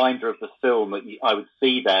reminder of the film that I would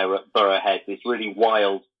see there at Burrowhead, this really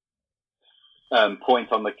wild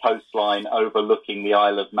point on the coastline overlooking the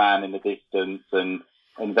Isle of Man in the distance and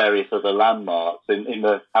various other landmarks in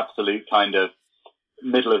the absolute kind of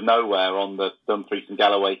middle of nowhere on the Dumfries and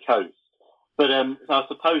Galloway coast. But so I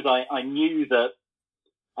suppose I knew that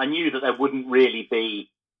there wouldn't really be,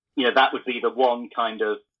 that would be the one kind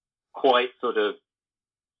of quite sort of,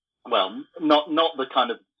 well, not the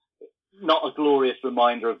kind of, not a glorious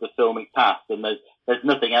reminder of the filmic past. And there's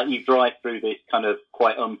nothing out. You drive through this kind of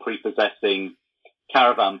quite unprepossessing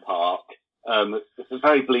caravan park. It's a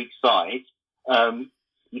very bleak sight.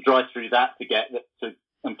 You drive through that to get to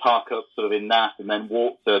and park up sort of in that, and then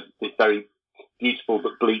walk to this very beautiful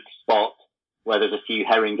but bleak spot where there's a few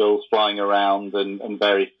herring gulls flying around and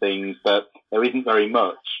various things, but there isn't very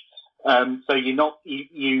much. So you're not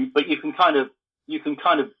but you can kind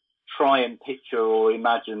of try and picture or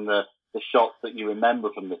imagine the shots that you remember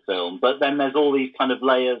from the film. But then there's all these kind of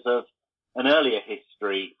layers of an earlier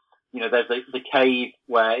history. There's the cave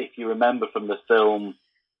where, if you remember from the film,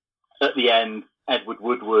 at the end, Edward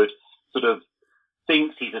Woodward sort of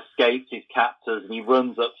thinks he's escaped his captors and he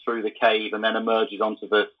runs up through the cave and then emerges onto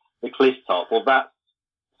the cliff top. Well, that's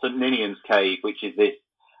St. Ninian's Cave, which is this,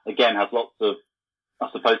 again, has lots of I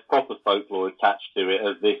suppose, proper folklore attached to it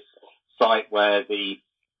as this site where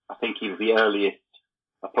I think he was the earliest,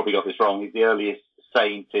 I probably got this wrong, he's the earliest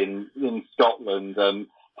saint in Scotland,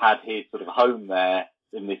 had his sort of home there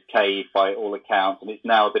in this cave by all accounts, and it's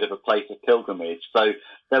now a bit of a place of pilgrimage. So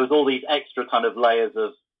there was all these extra kind of layers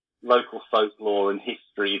of local folklore and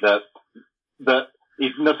history that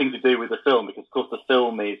is nothing to do with the film, because of course the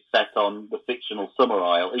film is set on the fictional Summer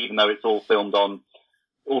Isle, even though it's all filmed on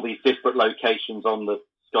all these disparate locations on the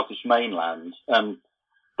Scottish mainland.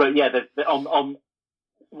 But yeah,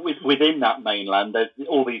 within that mainland, there's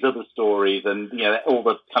all these other stories, and all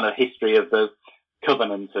the kind of history of the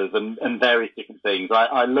Covenanters and various different things.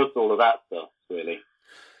 I loved all of that stuff, really.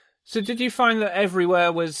 So did you find that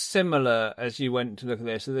everywhere was similar as you went to look at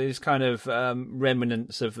this? So these kind of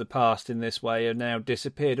remnants of the past in this way have now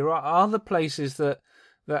disappeared? Or are there places that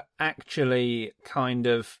actually kind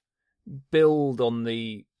of build on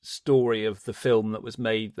the story of the film that was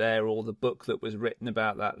made there, or the book that was written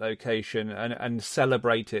about that location, and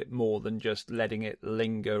celebrate it more than just letting it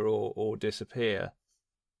linger or disappear?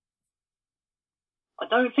 I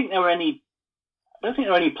don't think there were any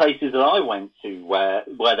places that I went to where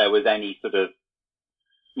there was any sort of,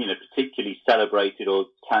 particularly celebrated or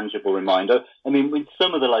tangible reminder. I mean, with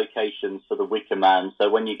some of the locations for the Wicker Man, so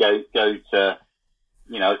when you go to,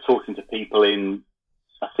 talking to people in,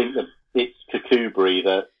 I think it's Kirkcudbright,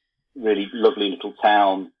 the really lovely little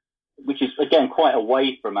town, which is again quite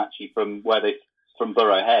away from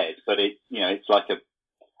Burrow Head, but it's like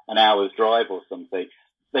an hour's drive or something.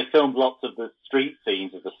 They filmed lots of the street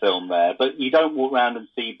scenes of the film there, but you don't walk around and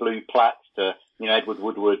see blue plaques to, Edward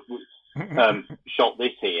Woodward shot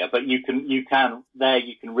this here. But you can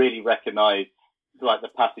really recognise like the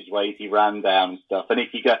passageways he ran down and stuff. And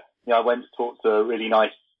if you go, I went to talk to a really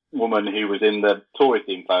nice woman who was in the tourist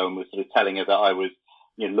info and was sort of telling her that I was,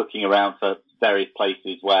 looking around for various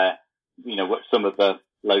places where, what some of the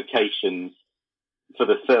locations for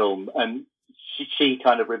the film, and she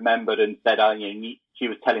kind of remembered and said, she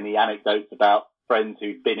was telling me anecdotes about friends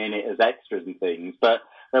who'd been in it as extras and things, but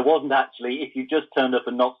there wasn't actually, if you just turned up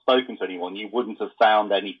and not spoken to anyone, you wouldn't have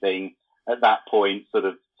found anything at that point sort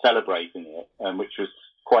of celebrating it, which was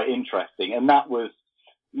quite interesting. And that was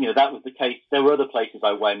the case. There were other places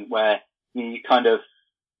I went where you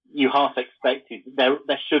half expected there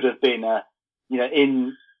should have been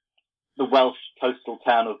in the Welsh coastal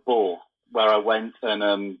town of Borth, where I went,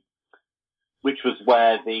 and which was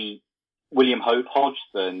where the William Hope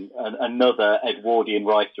Hodgson, another Edwardian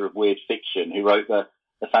writer of weird fiction, who wrote the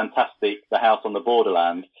fantastic The House on the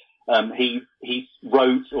Borderland, he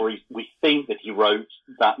wrote, or we think that he wrote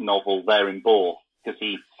that novel there in Borth, because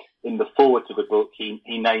in the foreword to the book, he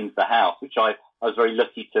names the house, which I was very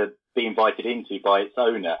lucky to be invited into by its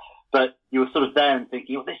owner. But you were sort of there and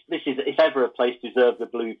thinking, this is, if ever a place deserves a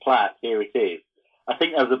blue plaque, here it is. I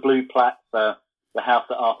think there was a blue plaque for the house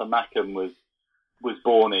that Arthur Mackham was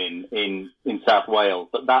born in South Wales,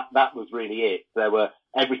 but that was really it. There were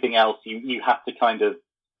everything else. You have to kind of,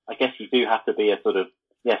 I guess you do have to be a sort of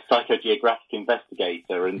psychogeographic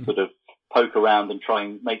investigator and sort of poke around and try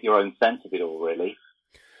and make your own sense of it all. Really,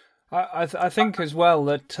 I think as well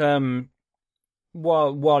that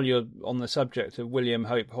while you're on the subject of William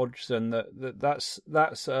Hope Hodgson,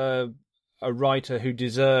 that's a writer who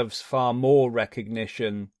deserves far more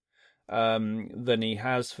recognition than he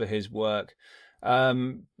has for his work.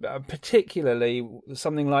 Particularly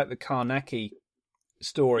something like the Carnacki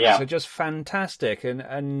stories are just fantastic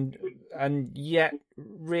and yet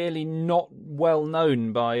really not well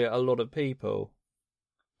known by a lot of people.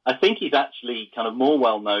 I think he's actually kind of more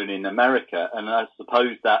well known in America, and I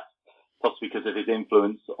suppose that's possibly because of his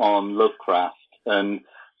influence on Lovecraft. And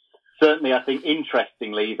certainly, I think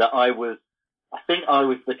interestingly that I was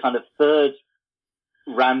the kind of third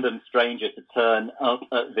random stranger to turn up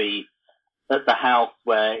at the house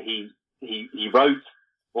where he wrote,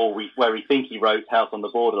 or where we think he wrote, House on the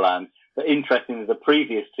Borderland. But interestingly, the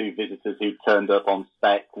previous two visitors who turned up on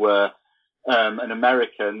spec were an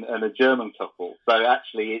American and a German couple. So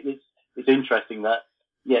actually, it's interesting that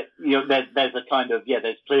there's a kind of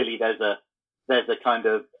there's a kind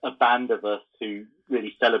of a band of us who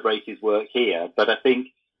really celebrate his work here. But I think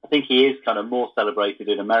he is kind of more celebrated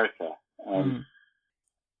in America.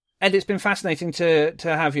 Ed, it's been fascinating to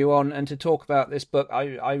have you on and to talk about this book.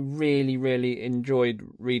 I really, really enjoyed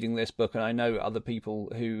reading this book, and I know other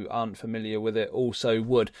people who aren't familiar with it also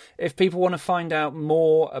would. If people want to find out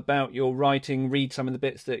more about your writing, read some of the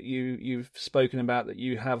bits that you've spoken about that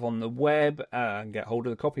you have on the web, and get hold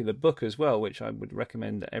of a copy of the book as well, which I would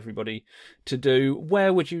recommend everybody to do,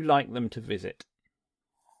 where would you like them to visit?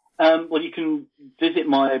 Well, you can visit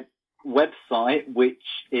my website, which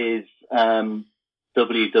is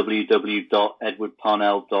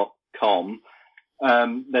www.edwardparnell.com.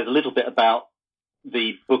 There's a little bit about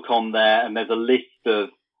the book on there, and there's a list of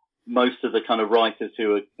most of the kind of writers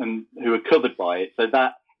who are covered by it. So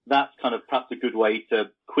that's kind of perhaps a good way to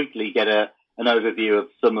quickly get an overview of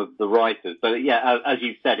some of the writers. So yeah, as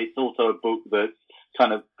you said, it's also a book that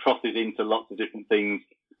kind of crosses into lots of different things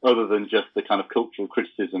other than just the kind of cultural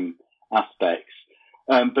criticism aspects.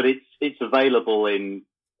 But it's available it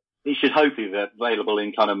should hopefully be available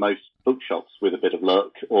in kind of most bookshops with a bit of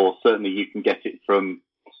luck, or certainly you can get it from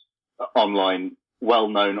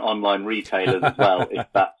well-known online retailers as well, if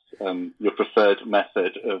that's your preferred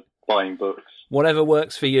method of buying books. Whatever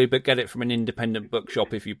works for you, but get it from an independent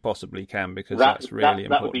bookshop if you possibly can, because that's really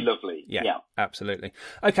important. That would be lovely. Yeah, absolutely.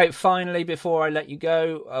 Okay, finally, before I let you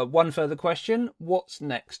go, one further question. What's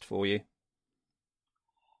next for you?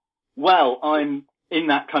 Well, I'm in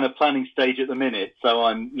that kind of planning stage at the minute, so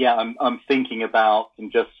I'm thinking about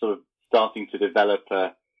and just sort of starting to develop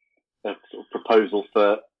a sort of proposal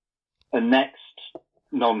for a next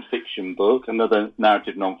non-fiction book, another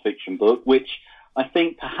narrative non-fiction book, which I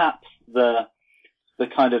think perhaps the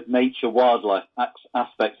kind of nature wildlife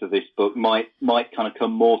aspects of this book might kind of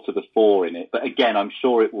come more to the fore in it. But again, I'm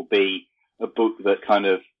sure it will be a book that kind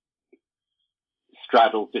of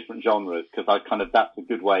straddles different genres, because that's a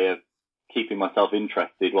good way of keeping myself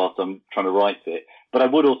interested whilst I'm trying to write it. But I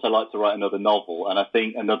would also like to write another novel, and I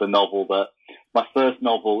think another novel that my first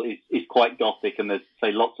novel is quite gothic, and there's,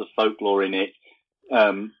 say, lots of folklore in it,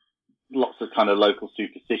 lots of kind of local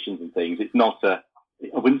superstitions and things. It's not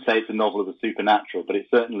I wouldn't say it's a novel of the supernatural, but it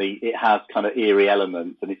has kind of eerie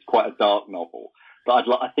elements, and it's quite a dark novel. But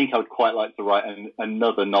I think I would quite like to write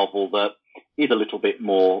another novel that is a little bit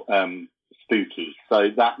more spooky. So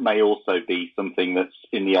that may also be something that's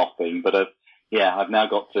in the offing. But I've now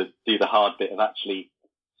got to do the hard bit of actually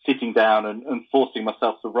sitting down and forcing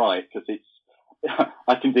myself to write, because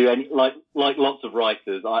I can do like lots of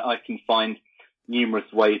writers, I can find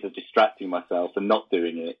numerous ways of distracting myself and not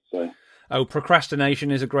doing it. So. Oh, procrastination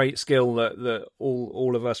is a great skill that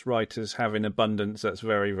all of us writers have in abundance. That's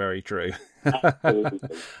very, very true. Absolutely.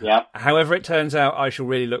 Yeah. However it turns out, I shall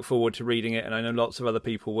really look forward to reading it, and I know lots of other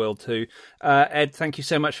people will too. Ed, thank you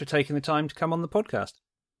so much for taking the time to come on the podcast.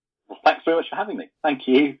 Well, thanks very much for having me. Thank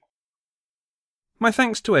you. My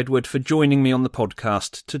thanks to Edward for joining me on the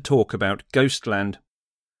podcast to talk about Ghostland.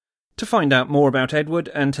 To find out more about Edward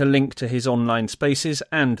and to link to his online spaces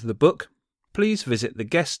and the book, please visit the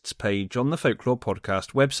guests page on the Folklore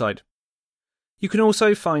Podcast website. You can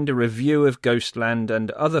also find a review of Ghostland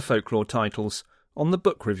and other folklore titles on the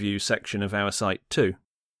book review section of our site too.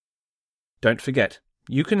 Don't forget,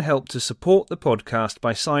 you can help to support the podcast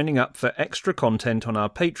by signing up for extra content on our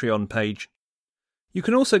Patreon page. You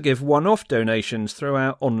can also give one-off donations through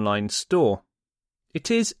our online store.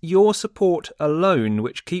 It is your support alone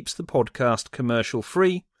which keeps the podcast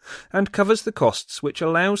commercial-free and covers the costs which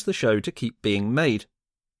allows the show to keep being made.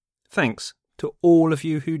 Thanks to all of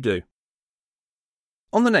you who do.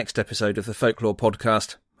 On the next episode of the Folklore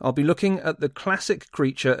Podcast, I'll be looking at the classic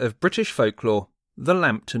creature of British folklore, the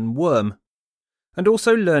Lambton Worm, and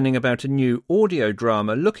also learning about a new audio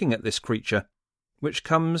drama looking at this creature, which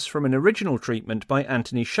comes from an original treatment by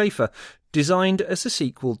Anthony Schaefer, designed as a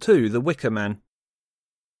sequel to The Wicker Man.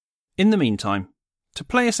 In the meantime, to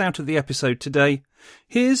play us out of the episode today,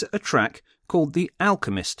 here's a track called The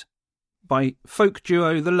Alchemist by folk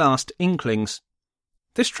duo The Last Inklings.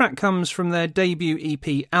 This track comes from their debut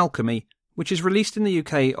EP Alchemy, which is released in the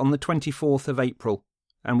UK on the 24th of April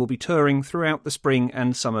and will be touring throughout the spring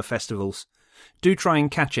and summer festivals. Do try and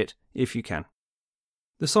catch it if you can.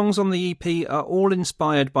 The songs on the EP are all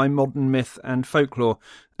inspired by modern myth and folklore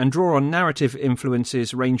and draw on narrative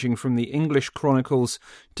influences ranging from the English chronicles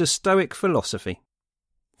to Stoic philosophy.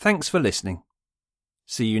 Thanks for listening.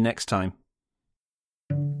 See you next time.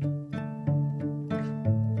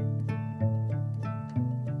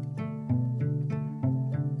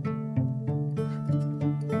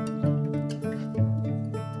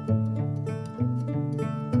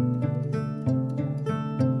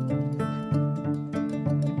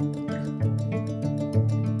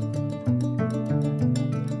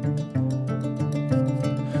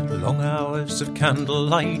 Of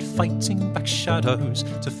candlelight fighting back shadows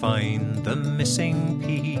to find the missing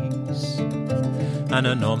piece. An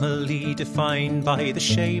anomaly defined by the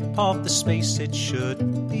shape of the space it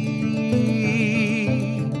should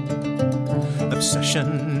be.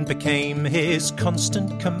 Obsession became his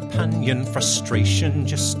constant companion, frustration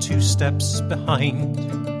just 2 steps behind.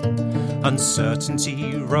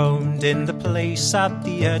 Uncertainty roamed in the place at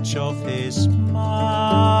the edge of his mind.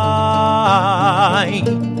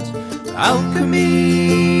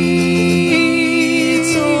 Alchemy,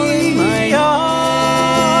 it's all in my heart.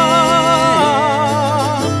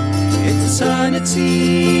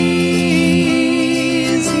 Eternity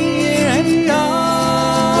is here and gone.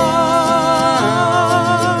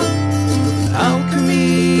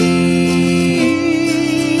 Alchemy.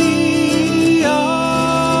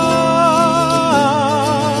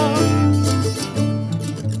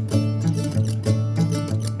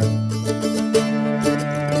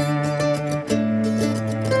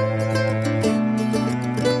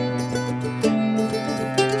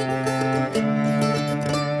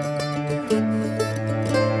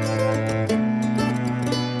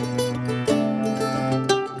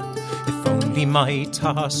 My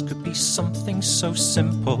task could be something so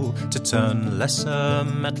simple, to turn lesser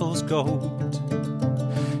metals gold.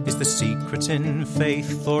 Is the secret in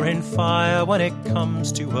faith or in fire when it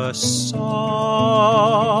comes to a soul?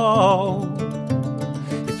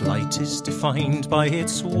 If light is defined by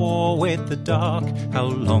its war with the dark, how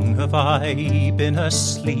long have I been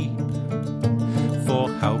asleep? For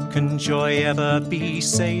how can joy ever be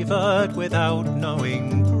savoured without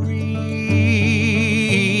knowing grief?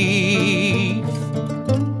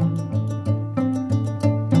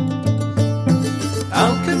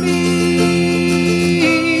 Alchemy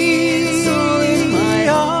is all in my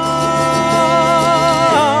heart.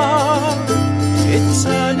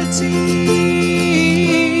 Eternity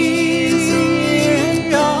is here and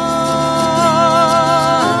gone.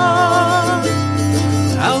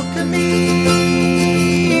 Alchemy.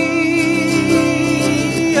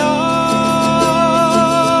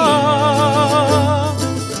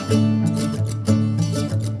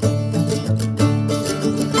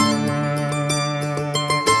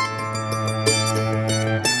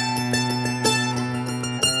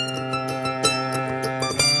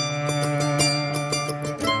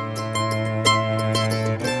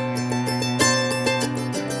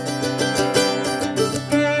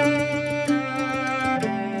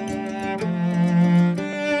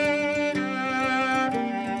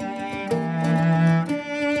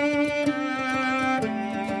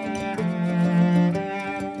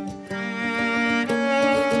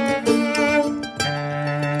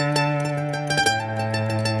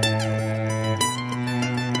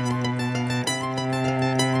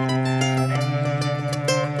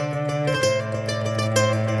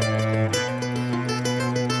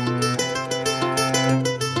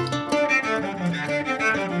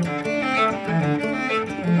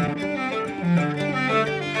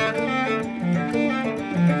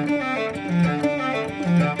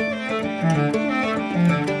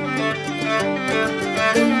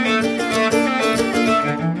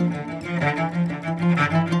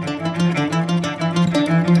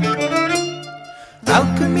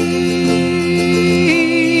 Alchemy.